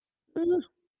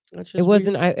 That's just It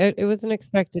wasn't weird. it wasn't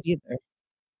expected either.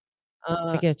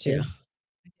 I get you. Yeah.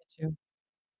 I get you.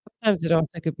 Sometimes it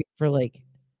also could be for, like,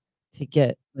 to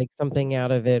get, like, something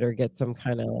out of it or get some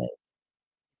kinda, like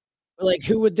But, like,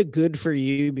 who would the good for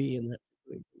you be in that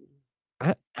situation?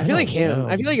 I I feel like don't him.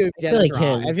 I know. feel like it would be I feel Dennis like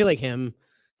Rodman. I him. feel like him,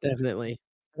 definitely.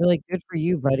 They're like, "Good for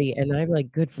you, buddy," and I'm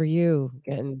like, "Good for you,"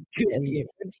 getting Yeah,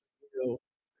 good for you.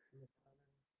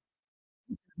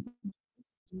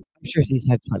 I'm sure he's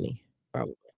had plenty.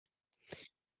 Probably.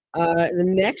 The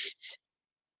next,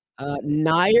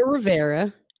 Naya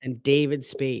Rivera and David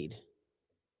Spade.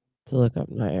 To look up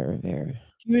Naya Rivera.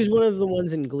 She was one of the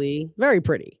ones in Glee. Very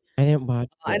pretty. I didn't watch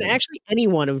And Glee. actually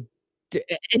anyone of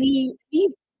any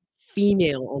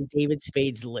female on David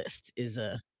Spade's list is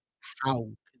a how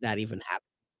could that even happen?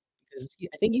 Because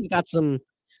I think he's got some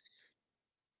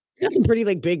pretty,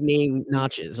 like, big name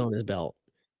notches on his belt.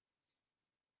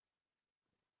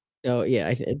 So,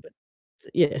 yeah, but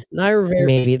yeah, Naya Rivera.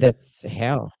 Maybe that's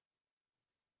how.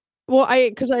 Well,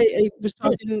 I was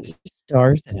talking.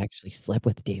 Stars that actually slept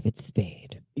with David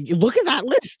Spade. You look at that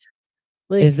list.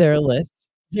 Like, Is there a list?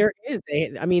 there is.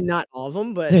 I mean, not all of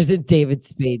them, but There's a David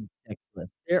Spade sex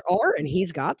list. there are, and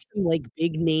he's got some, like,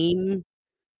 big name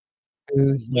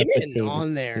Who slept with women David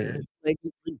on there, Spade?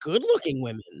 like, good looking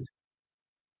women.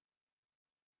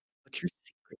 What's your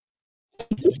secret?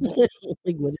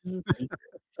 Like, what is the secret?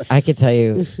 I could tell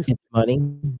you it's money,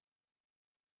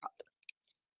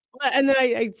 Well, and then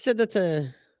I said that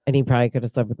to and he probably could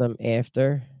have slept with them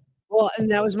after. well, and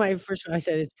that was my first one. I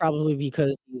said it's probably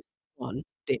because he's one,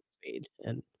 David Spade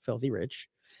and filthy rich,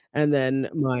 and then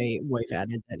my wife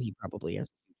added that he probably has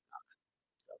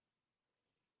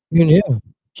Who knew?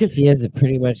 He has a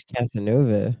pretty much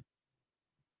Casanova.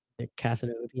 a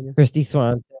Casanova penis. Christy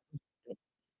Swanson,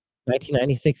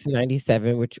 1996 and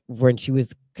 97, which when she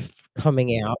was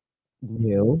coming out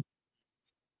new.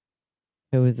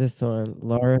 Who was this one?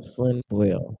 Laura Flynn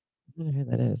Boyle. I don't know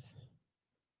who that is.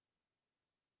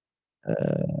 I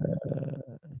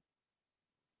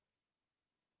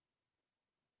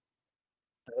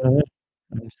don't know.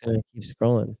 I'm just gonna keep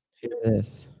scrolling. Who's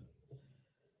this?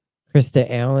 Krista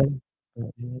Allen.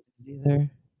 Is he there?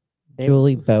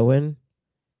 Julie Bowen.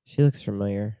 She looks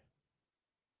familiar.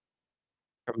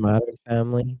 From Modern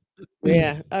Family.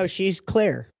 Yeah. Oh, she's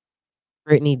Claire.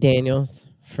 Brittany Daniels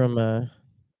from what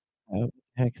the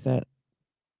heck's that?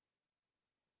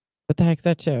 What the heck's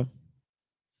that show?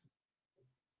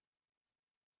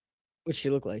 What's she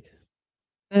look like?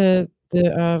 The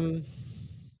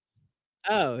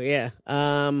Oh yeah.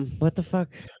 what the fuck?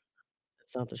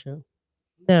 That's not the show.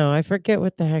 No, I forget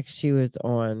what the heck she was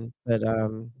on, but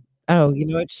oh, you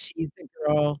know what? She's the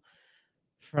girl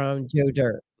from Joe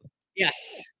Dirt.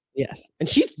 Yes. Yes. And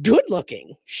she's good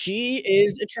looking. She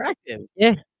is attractive.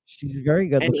 Yeah, she's very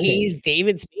good And looking. he's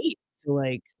David Spade. So,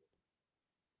 like,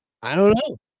 I don't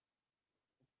know.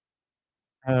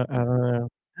 I don't know.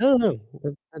 I don't know.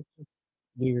 That's just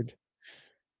weird.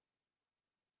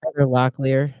 Heather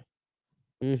Locklear,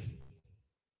 Mm.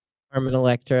 Carmen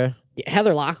Electra, Yeah,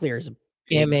 Heather Locklear is a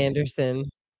Pam big. Anderson,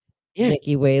 Yeah.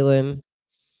 Nikki Whalen.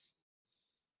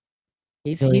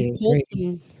 He's Julian pulled some.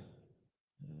 Grace.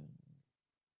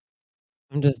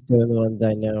 I'm just doing the ones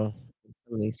I know.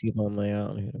 Some of these people I'm like, I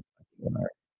don't know who the fuck you are.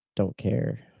 Don't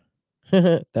care.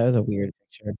 That was a weird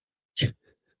picture.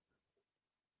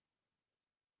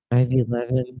 Ivy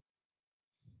Levin.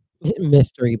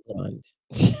 Mystery blonde.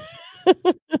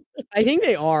 I think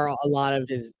they are a lot of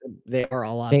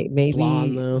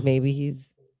blonde though. Maybe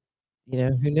he's who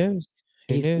knows? Who knows?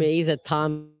 He's a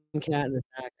tomcat in the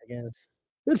sack, I guess.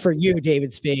 Good for you,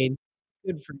 David Spade.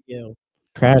 Good for you.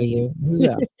 Proud of you. Who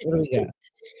else? What do we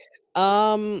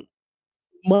got?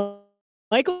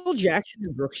 Michael Jackson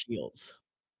and Brooke Shields.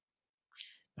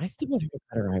 I still want to cut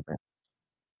her eyebrows.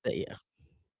 Yeah.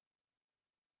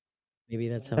 Maybe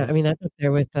that's how. I mean, I thought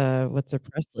they're with what's her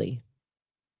Presley.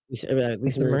 Lisa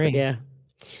Marie. Yeah.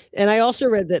 And I also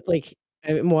read that, like,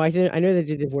 I know they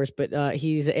did divorce, but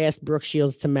he's asked Brooke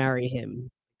Shields to marry him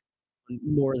on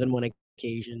more than one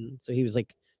occasion. So he was,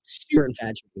 like, super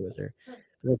infatuated with her.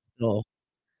 But still,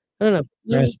 I don't know.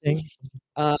 Interesting.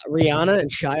 Rihanna and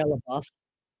Shia LaBeouf,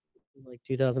 like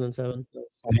 2007.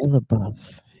 Shia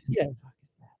LaBeouf. Yeah.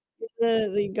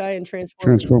 The guy in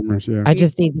Transformers. Transformers, yeah. I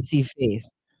just need to see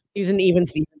face. He was in Even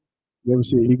Stevens. You ever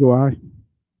see Eagle Eye?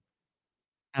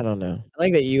 I don't know. I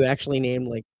like that you actually named,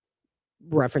 like,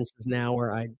 references now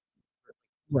where I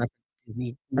reference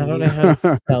Disney. I don't know how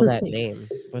to spell that name.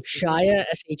 Shia,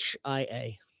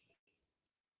 Shia.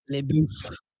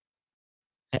 LaBeouf.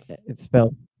 It's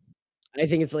spelled. I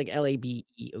think it's like Labeouf.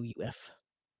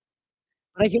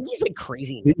 But I think he's, like,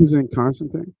 crazy. He was in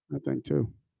Constantine, I think, too.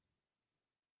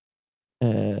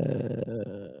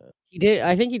 He did.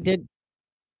 I think he did.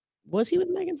 Was he with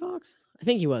Megan Fox? I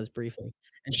think he was briefly,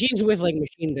 and she's with like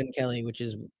Machine Gun Kelly, which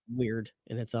is weird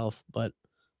in itself. But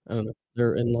I don't know.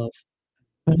 They're in love.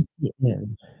 What is he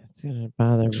in? It's gonna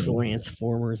bother me.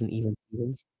 Transformers and Even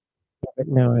Stevens. But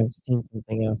no, I've seen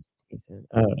something else he's in.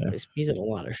 I don't know. He's in a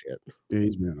lot of shit. Yeah,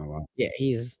 he's been in a lot. Yeah,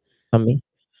 he's. Me?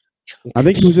 I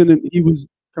think he was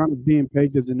kind of being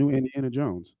pegged as the new Indiana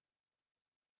Jones.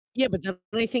 Yeah, but then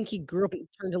I think he grew up and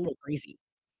turned a little crazy.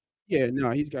 Yeah,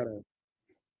 no, he's got a.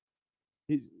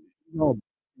 He's no,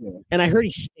 yeah. And I heard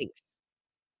he stinks.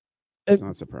 It's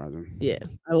not surprising. Yeah,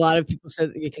 a lot of people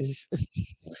said because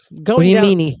What going do you down,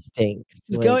 mean he stinks?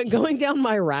 going down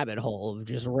my rabbit hole of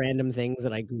just random things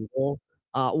that I Google.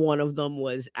 One of them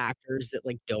was actors that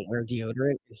like don't wear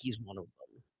deodorant, and he's one of them.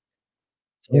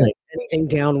 So Yeah. like anything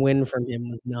downwind from him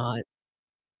was not.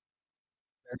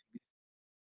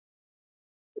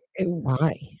 And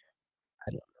why?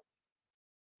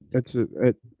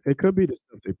 It could be the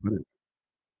stuff they put in.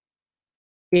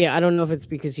 Yeah, I don't know if it's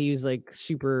because he was like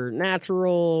super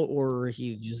natural or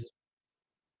he just.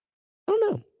 I don't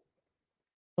know.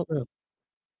 I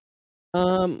don't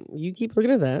know. You keep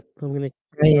looking at that. I'm gonna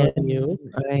you.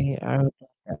 I would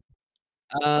like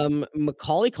that.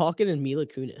 Macaulay Culkin and Mila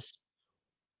Kunis.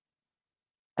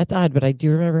 That's odd, but I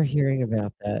do remember hearing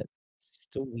about that.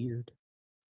 Still weird.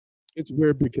 It's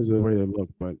weird because of the way they look,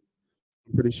 but I'm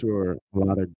pretty sure a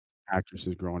lot of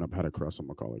actresses growing up had a crush on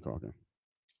Macaulay Culkin.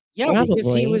 Yeah, because he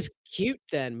Probably. was cute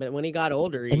then, but when he got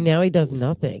older, And now he does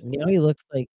nothing. Now he looks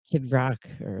like Kid Rock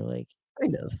or like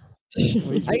kind of.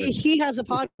 Well, He has a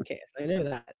podcast. I know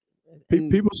that. And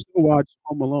people still watch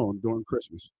Home Alone during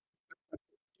Christmas.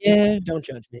 yeah. don't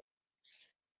judge me.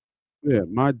 Yeah,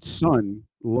 my son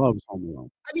loves Home Alone.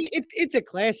 I mean, it's a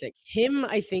classic. Him,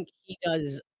 I think he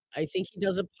does. I think he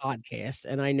does a podcast,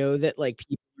 and I know that like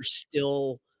people are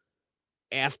still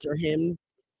after him.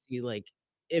 See, like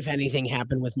if anything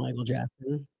happened with Michael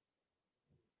Jackson.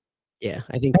 Yeah,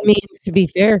 I think. I mean, to be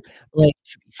fair, like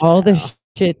all the fair.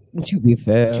 shit. To be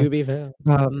fair,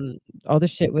 all the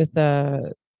shit with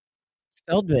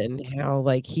Feldman, how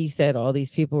like he said all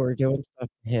these people were doing stuff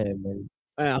to him,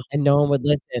 and no one would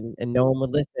listen, and no one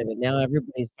would listen, and now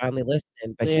everybody's finally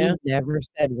listening. But Yeah. he never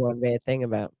said one bad thing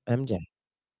about MJ.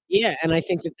 Yeah, and I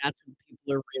think that that's what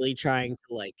people are really trying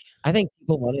to like. I think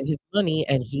people wanted his money,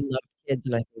 and he loved kids,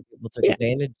 and I think people took Yeah.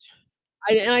 advantage.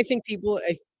 I think people.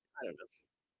 I don't know.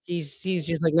 He's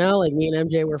just like no, like me and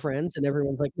MJ were friends, and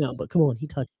everyone's like, no, but come on, he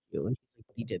touched you, and he's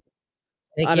like, he didn't.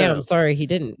 Like, I don't know. I'm sorry, he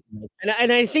didn't. Like,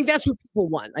 And I think that's what people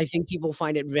want. I think people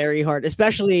find it very hard,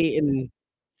 especially in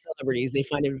celebrities. They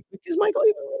find it because Michael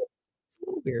even a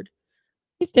little weird.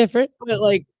 he's different. But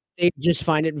like they just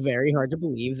find it very hard to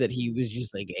believe that he was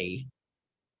just like I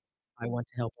want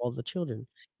to help all the children.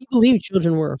 He believed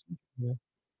children were.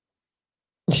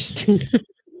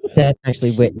 That's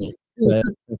actually Whitney. But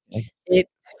okay. It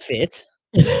fit.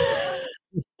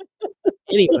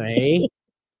 Anyway.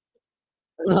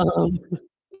 Okay.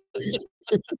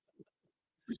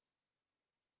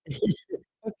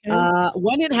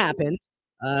 When it happened,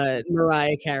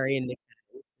 Mariah Carey and Nick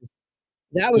Cannon,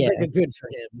 that was like a good for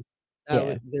him.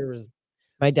 Yeah. There was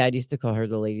My dad used to call her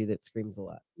the lady that screams a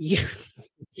lot. yeah.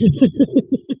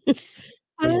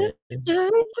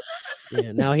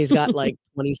 Yeah, now he's got like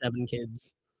 27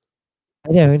 kids.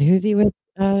 I know, and who's he with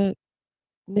now,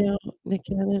 Nick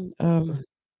Cannon? I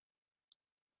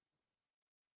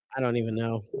don't even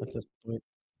know at this point.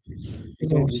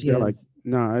 He's got like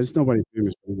it's nobody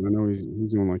famous. I know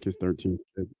he's on like his 13th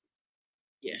kid.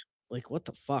 Yeah, like what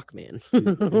the fuck, man?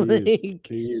 He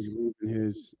is leaving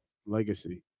his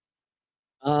legacy.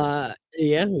 Yeah,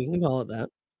 we can call it that.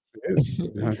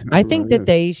 I think that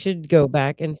they should go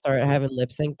back and start having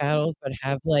lip sync battles, but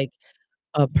have like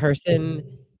a person,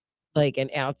 like an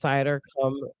outsider,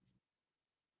 come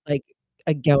like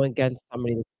go against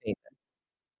somebody that's famous.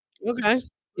 Okay,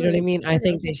 You know what I mean? I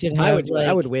think they should have. I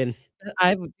would win.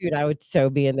 I would so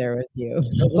be in there with you.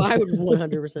 I would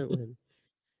 100%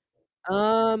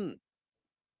 win.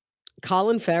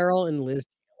 Colin Farrell and Liz.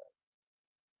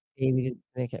 Maybe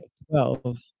okay,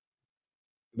 12.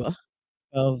 What?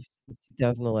 12 since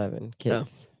 2011.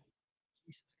 Kids.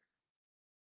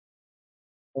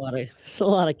 A lot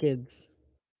of kids.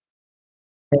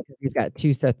 Because he's got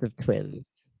 2 sets of twins.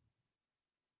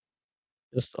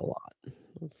 Just a lot.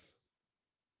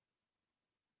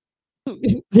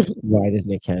 Why does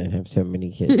Nick Cannon have so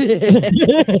many kids?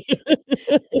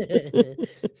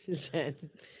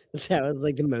 That was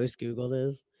like the most Googled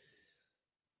is.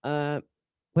 Well,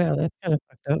 that's kind of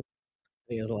fucked up.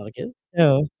 He has a lot of kids.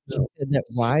 No, she said that.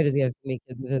 Why does he have so many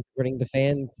kids? According to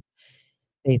fans,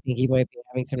 They think he might be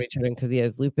having somebody turn in because he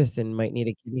has lupus and might need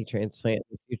a kidney transplant in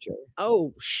the future.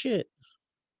 Oh, shit.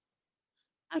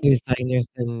 He was That's diagnosed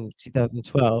in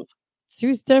 2012.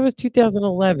 That was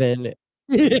 2011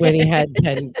 when he had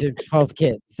 10 to 12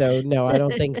 kids. So no, I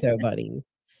don't think so, buddy.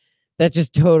 That's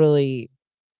just totally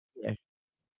yeah.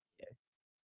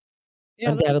 Yeah,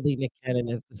 no, Undoubtedly, Nick Cannon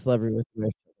is the celebrity with the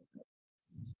most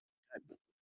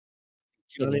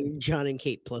children. John and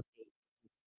Kate plus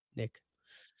Nick.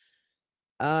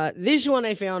 This one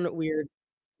I found weird.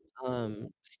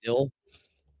 Still,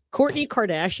 Kourtney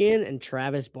Kardashian and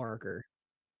Travis Barker.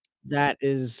 That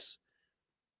is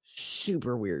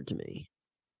super weird to me.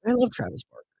 I love Travis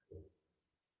Barker.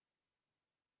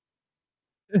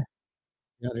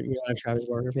 You're not a Travis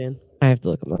Barker fan? I have to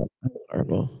look him up. I don't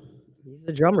know. He's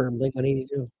the drummer in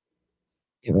Blink-182.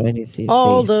 Yeah, but I need to see his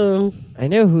All face. the I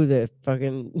know who the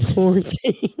fucking poor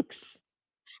things.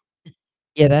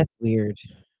 yeah, that's weird.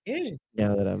 Yeah.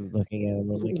 Now that I'm looking at him,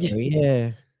 I'm like, Yeah. oh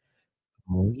yeah,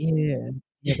 oh yeah,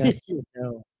 yeah. That's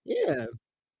no. Yeah.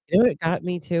 You know what got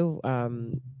me too?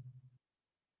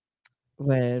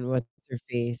 When what's her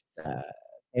face?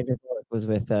 Sandra Bullock was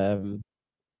with oh,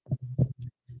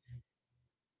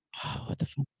 what the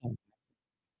fuck? That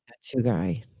tattoo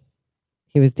guy.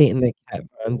 He was dating the Kat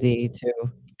Von D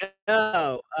too.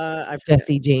 Oh, I forget.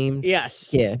 Jesse James. Yes.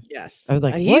 Yeah. Yes. I was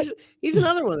like, and what? he's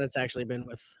another one that's actually been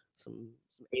with some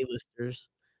A-listers.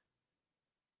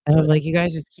 And I'm like, you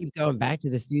guys just keep going back to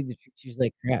this dude that treats you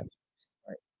like crap.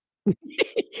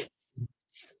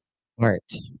 Smart.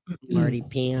 Marty So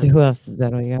Pants. who else is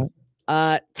that on you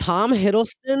got? Tom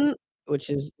Hiddleston, which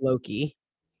is Loki.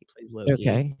 He plays Loki.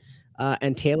 Okay.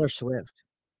 And Taylor Swift.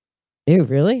 Ew,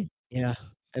 really? Yeah.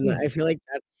 And Yeah. I feel like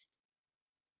that's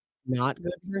not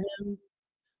good for him.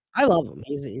 I love him.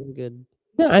 He's a good.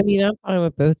 No, I mean I'm fine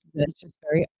with both. That's just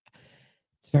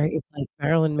it's like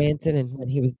Marilyn Manson and when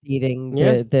he was dating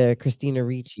Yeah. the Christina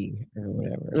Ricci or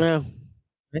whatever. No.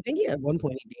 I think at one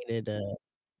point he dated I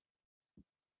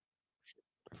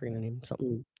forget her name.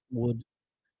 Something Wood.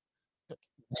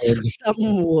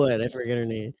 Something Wood. I forget her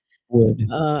name. Wood.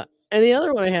 And the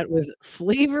other one I had was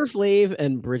Flavor Flav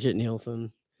and Bridget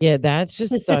Nielsen. Yeah, that's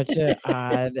just such a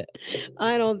odd.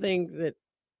 I don't think that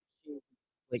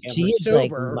She is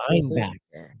like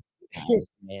linebacker.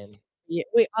 Man. Yeah.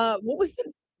 Wait. What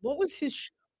was his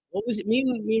show? What was it? Me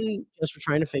and just were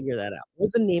trying to figure that out. What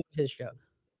was the name of his show?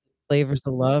 Flavors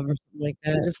of Love or something like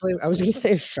that. Was it Flavor? I was gonna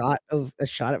say a shot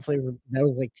at Flavor. That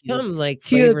was like Something like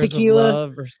Tila Flavors Tequila. of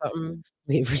Love or something.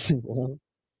 Flavors of Love.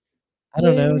 I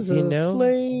don't know. Do you know?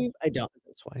 I don't.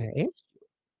 That's why I asked you.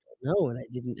 I don't know, and I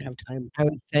didn't have time. I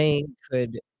was saying,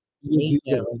 could You Nate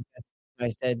know. know? That's why I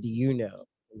said, do you know?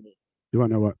 Do I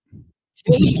know what?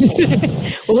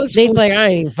 What was Nate's like, I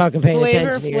ain't even fucking paying Flavor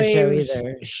attention to your show Flav's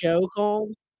either. show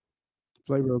called?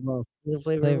 Flavor of Love. Is it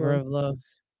Flavor, Flavor of Love? of Love.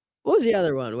 What was the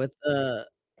other one with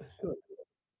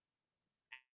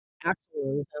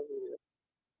Axl?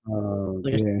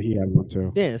 Yeah, he had one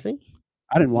too. Yeah, see?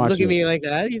 I didn't watch Look at it. me like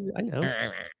that. I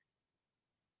know.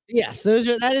 Yes,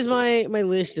 that is my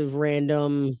list of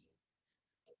random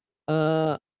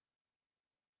yeah,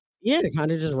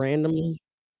 kind of just random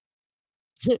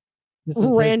This one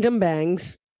says, random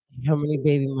bangs. how many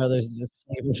baby mothers does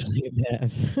Flavor Flav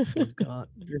have? Oh god.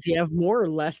 Does he have more or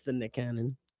less than Nick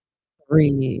Cannon?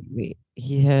 3.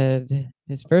 He had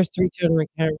his first 3 children with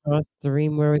Karen Ross, 3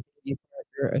 more with Andy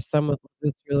Parker, a son with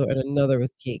Liz Trullo, and another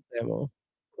with Kate Gemmell.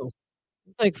 Cool.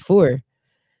 It's like 4.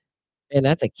 And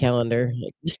that's a calendar.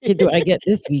 Like, which kid do I get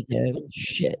this weekend?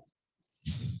 Shit.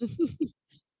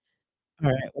 All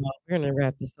right, well, we're gonna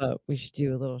wrap this up. We should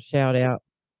do a little shout out.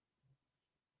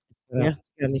 Yeah.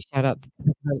 Got any shout outs?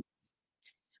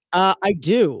 I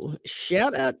do.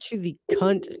 Shout out to the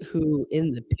cunt who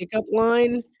in the pickup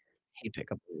line. Hate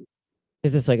pickup line.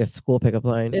 Is this like a school pickup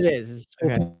line? It is. It's a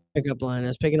Okay. pickup line. I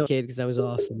was picking up a kid because I was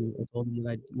off, and I told him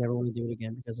that I'd never want to do it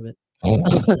again because of it.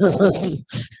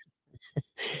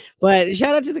 But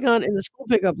shout out to the cunt in the school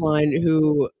pickup line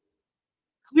who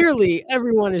clearly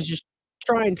everyone is just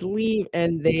trying to leave,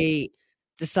 and they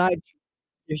decide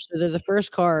they're the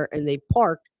first car, and they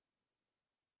park,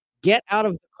 get out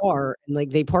of the car, and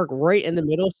like they park right in the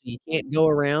middle, so you can't go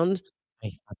around,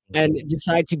 and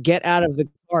decide to get out of the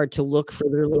car to look for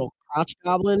their little crotch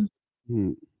goblin.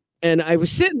 Hmm. And I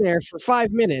was sitting there for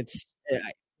 5 minutes, and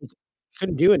I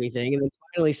couldn't do anything. And then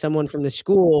finally, someone from the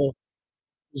school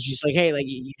was just like, "Hey, like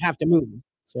you have to move."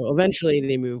 So eventually,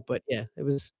 they moved. But yeah, it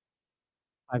was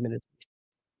 5 minutes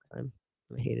time.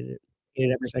 I hated it.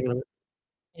 Hated every second of it.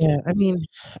 Yeah, I mean,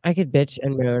 I could bitch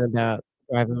and moan about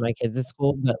driving my kids to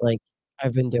school, but like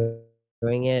I've been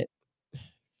doing it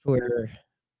for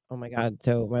oh my god.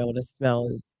 So my oldest Mel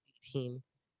is 18.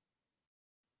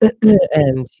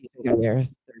 And she's been going there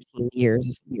 13 years.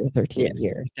 This will be her 13th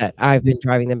year that I've been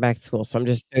driving them back to school. So I'm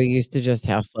just so used to just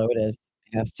how slow it is,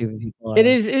 how stupid people It are.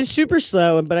 is it's super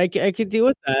slow, but I could deal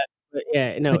with that. But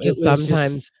yeah, no, But it just was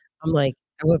sometimes just I'm like,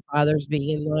 what bothers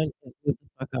me in line is move the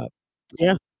fuck up.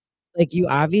 yeah. Like you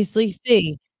obviously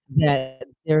see that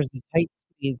there's a tight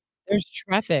squeeze. There's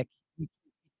traffic. You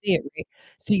see it, right?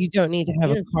 So you don't need to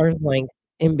have a Yeah. car's length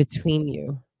in between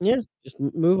you. Yeah, just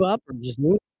move up or just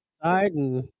move aside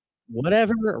and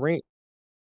whatever, right?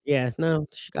 Yeah, no,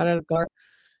 she got out of the car,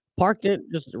 parked it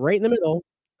just right in the middle,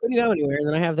 couldn't go anywhere, and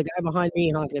then I have the guy behind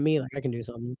me honking at me like I can do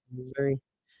something. It was very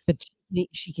But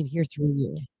she can hear through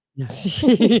you. yes.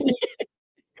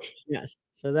 Yes.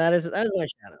 So that is my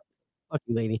shout out. Fuck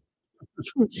you, lady.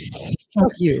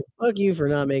 Fuck you. Fuck you for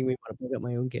not making me wanna pick up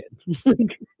my own kid.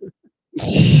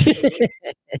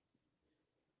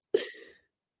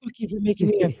 Fuck you for making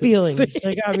me have feelings.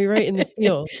 That got me right in the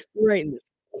feel. Right in the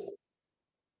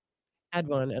Had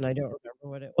one, and I don't remember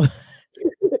what it was.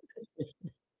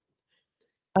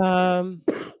 Um,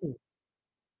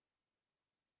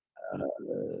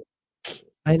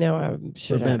 I know I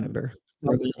should remember.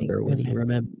 Remember, Winnie,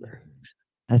 remember.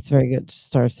 That's very good. Just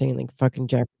start singing like fucking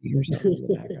Jeopardy or something in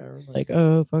the background. Like,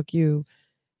 oh fuck you,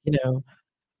 you know.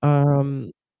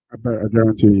 I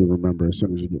guarantee you remember as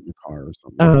soon as you get in the car or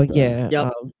something. Oh like that. yeah. Yep.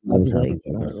 I'll be Always like, happens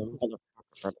like that.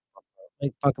 motherfucker,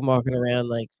 like fucking walking around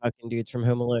like fucking dudes from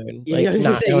Home Alone. Yeah, Like I was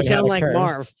gonna not say, you knowing how sound to like curse.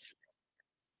 Marv.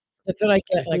 That's what I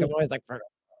get. Like I'm always like,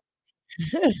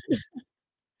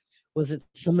 Was it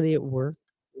somebody at work?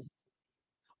 Was it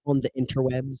on the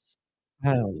interwebs?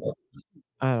 I don't know.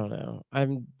 I don't know.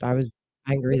 I was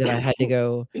angry that I had to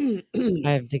go. I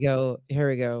have to go. Here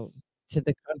we go to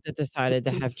the club that decided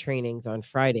to have trainings on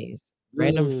Fridays,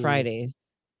 random Mm. Fridays,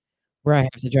 where I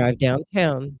have to drive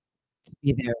downtown to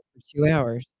be there for 2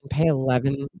 hours and pay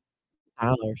 $11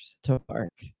 to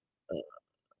park.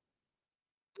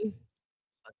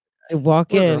 To walk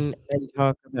Poor girl. in and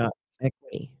talk about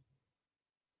equity.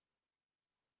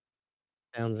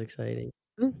 Sounds exciting.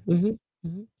 Mhm,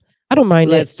 mhm. I don't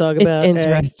mind Let's it. talk It's about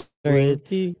interesting.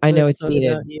 equity. I know Let's it's talk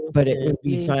needed, about you but it and would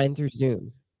be me. fine through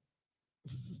Zoom.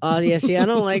 Yeah, see, I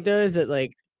don't like those that,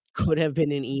 like, could have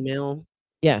been an email.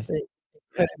 Yes. Like,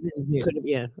 Could have been Zoom. could have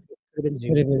yeah, could have been Zoom.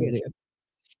 Could have I been get Zoom. you.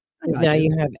 I 'Cause got now you.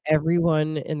 you have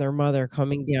everyone and their mother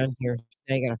coming down here.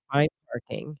 Now you gotta find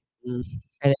parking, Mm.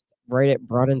 and it's right at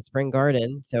Broad and Spring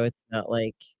Garden, so it's not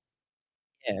like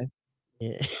yeah,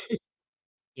 Yeah.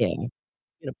 yeah.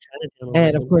 Get up Chinatown all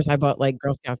And of over. course, I bought, like,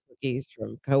 Girl Scout cookies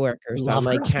from coworkers, so I'm, Love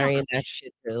like, Girl Scout carrying that cookies.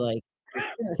 shit to, like,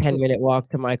 10-minute walk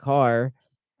to my car,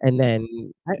 and then,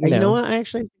 you You know know what? I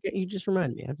actually forget you just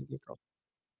reminded me. I have to get Girl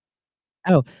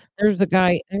oh, there's a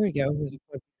guy there we go, who's a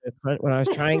fucking cunt when I was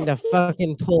trying to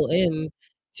fucking pull in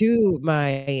to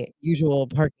my usual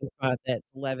parking spot that's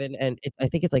 11 and I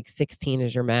think it's, like, 16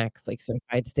 is your max, like, so if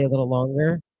I'd stay a little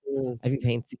longer, Mm. I'd be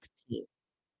paying 16.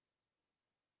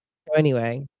 So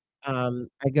anyway,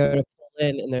 I go to pull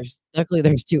in and luckily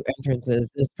there's 2 entrances.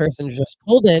 This person just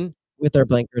pulled in with their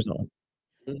blinkers on.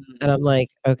 And I'm like,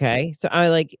 "Okay." So I,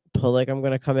 like, pull like I'm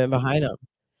gonna come in behind him.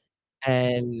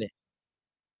 And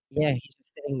yeah, he's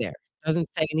just sitting there. Doesn't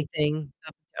say anything.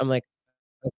 I'm like,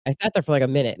 I sat there for like a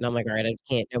minute and I'm like, "Alright, I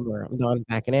can't no more. I'm done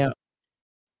backing out."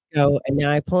 And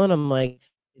now I pull in, I'm like,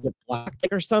 "Is it blocked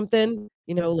or something?"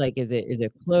 You know, like, is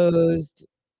it closed?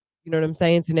 You know what I'm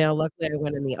saying? So now luckily I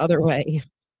went in the other way.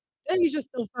 And he's just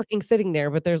still fucking sitting there,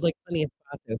 but there's, like, plenty of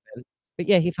spots open. But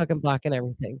yeah, he fucking blocking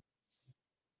everything.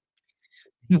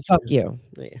 Fuck you.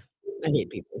 Yeah. I hate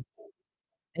people.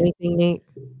 Anything, Nate?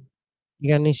 You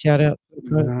got any shout out?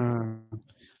 Nah.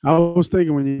 I was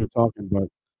thinking when you were talking, but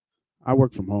I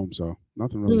work from home, so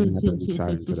nothing really happened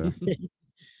exciting today.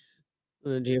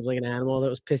 Do you have, like, an animal that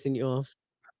was pissing you off?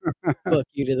 Fuck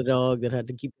you to the dog that had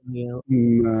to keep me out.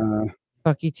 Nah.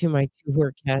 Fuck you to my 2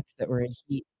 poor cats that were in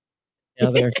heat.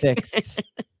 Now they're fixed.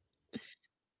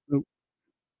 Nope.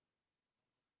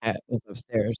 Cat was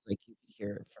upstairs, like, you could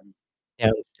hear it from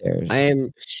downstairs. I am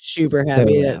super So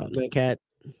happy that loud. my cat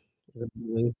is a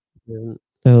bully.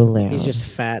 So loud. He's just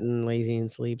fat and lazy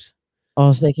and sleeps.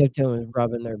 All they kept doing was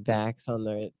rubbing their backs on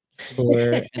the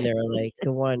floor, and they were like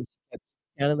the one kept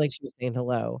sounded like she was saying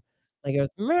hello. Like it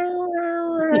was meow,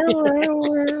 meow,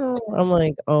 meow, meow. I'm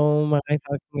like, "Oh my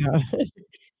fucking god."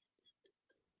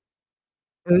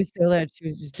 It was so loud, she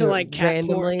was just So, doing like, it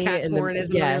randomly cat in porn the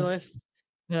isn't on your yes. list?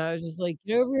 And I was just like,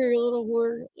 "Get over here, you little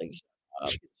whore." Like,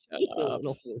 shut You up.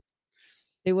 little whore.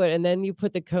 They would, and then you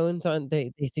put the cones on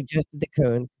they suggested the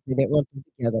cones, they didn't want them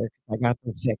together 'cause I got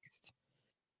them fixed.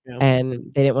 Yeah. And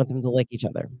they didn't want them to lick each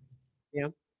other. Yeah.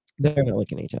 They're not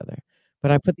looking at each other.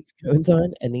 But I put these cones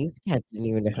on, and these cats didn't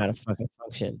even know how to fucking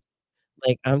function.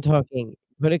 Like, I'm talking,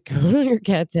 put a cone on your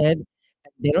cat's head, and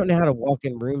they don't know how to walk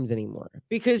in rooms anymore.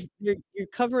 Because you're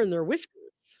covering their whiskers.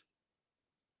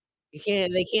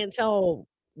 They can't tell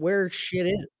where shit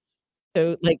is.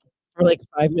 So, like, for, like,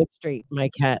 5 minutes straight, my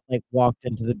cat, like, walked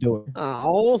into the door.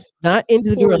 Oh, Not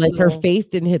into the door, poor like, her little face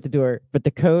didn't hit the door, but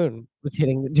the cone was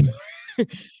hitting the door.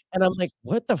 And I'm like,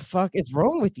 "What the fuck is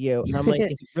wrong with you?" And I'm like,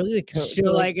 "It's really the cone."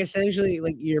 So, like, essentially,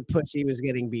 like, your pussy was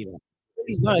getting beat up.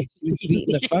 She's not, she was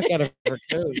beating the fuck out of her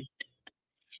cone.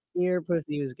 Your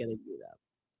pussy was getting beat up.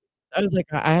 I was like,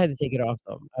 I had to take it off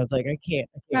them. I was like, I can't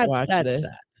watch That's this,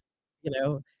 sad. you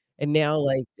know? And now,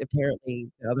 like, apparently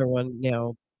the other one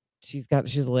now, she's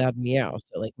allowed meow.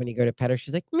 So, like, when you go to pet her,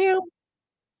 she's like, "Meow."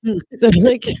 So,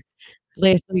 like,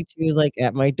 last week she was, like,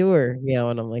 at my door, meow,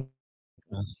 and I'm like,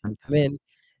 "Oh, come in."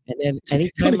 And then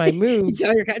anytime I You move,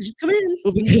 tell your cat, "Just come in."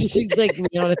 well, because she's, like,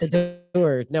 meowing at the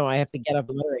door. No, I have to get up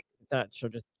and let her in. If not, she'll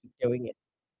just keep doing it.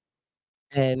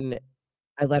 And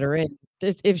I let her in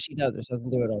if she does it. She doesn't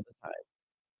do it all the time.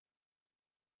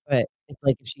 But it's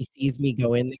like if she sees me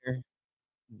go in there,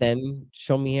 then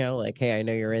she'll meow like, "Hey, I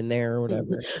know you're in there," or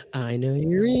whatever. I know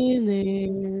you're in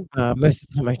there. Most of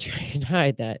the time I try and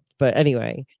hide that. But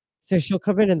anyway, so she'll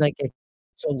come in and, like,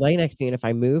 she'll lay next to me, and if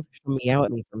I move, she'll meow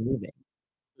at me for moving.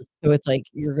 So it's like,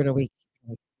 you're gonna you're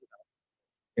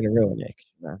gonna ruin it 'cause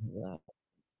you're not gonna allow it.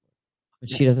 But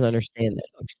she doesn't understand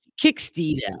that. Kick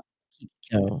Steve out.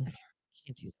 No,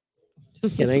 can't do that.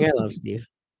 Just kidding. I love Steve.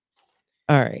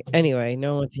 Alright, anyway,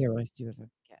 no one's here when I do have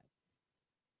cats.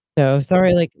 So,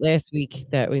 sorry, like, last week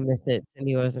that we missed it.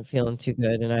 Cindy wasn't feeling too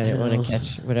good, and I didn't wanna No.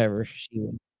 catch whatever she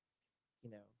was,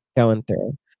 going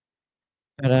through.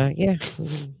 But, yeah.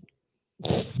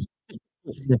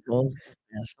 Sniffles.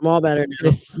 Yes, I'm all better now.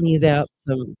 Just sneeze out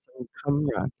some cum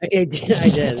rock. I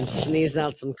did. Sneezed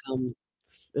out some cum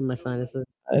in my sinuses.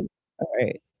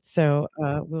 Alright. So,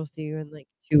 we'll see you in, like,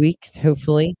 2 weeks,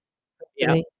 hopefully.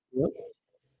 Yeah. Right?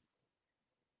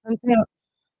 That's out.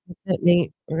 That's it,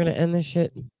 Nate. We're gonna end this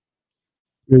shit.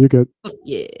 Yeah, you're good.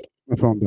 Yeah. My phone died.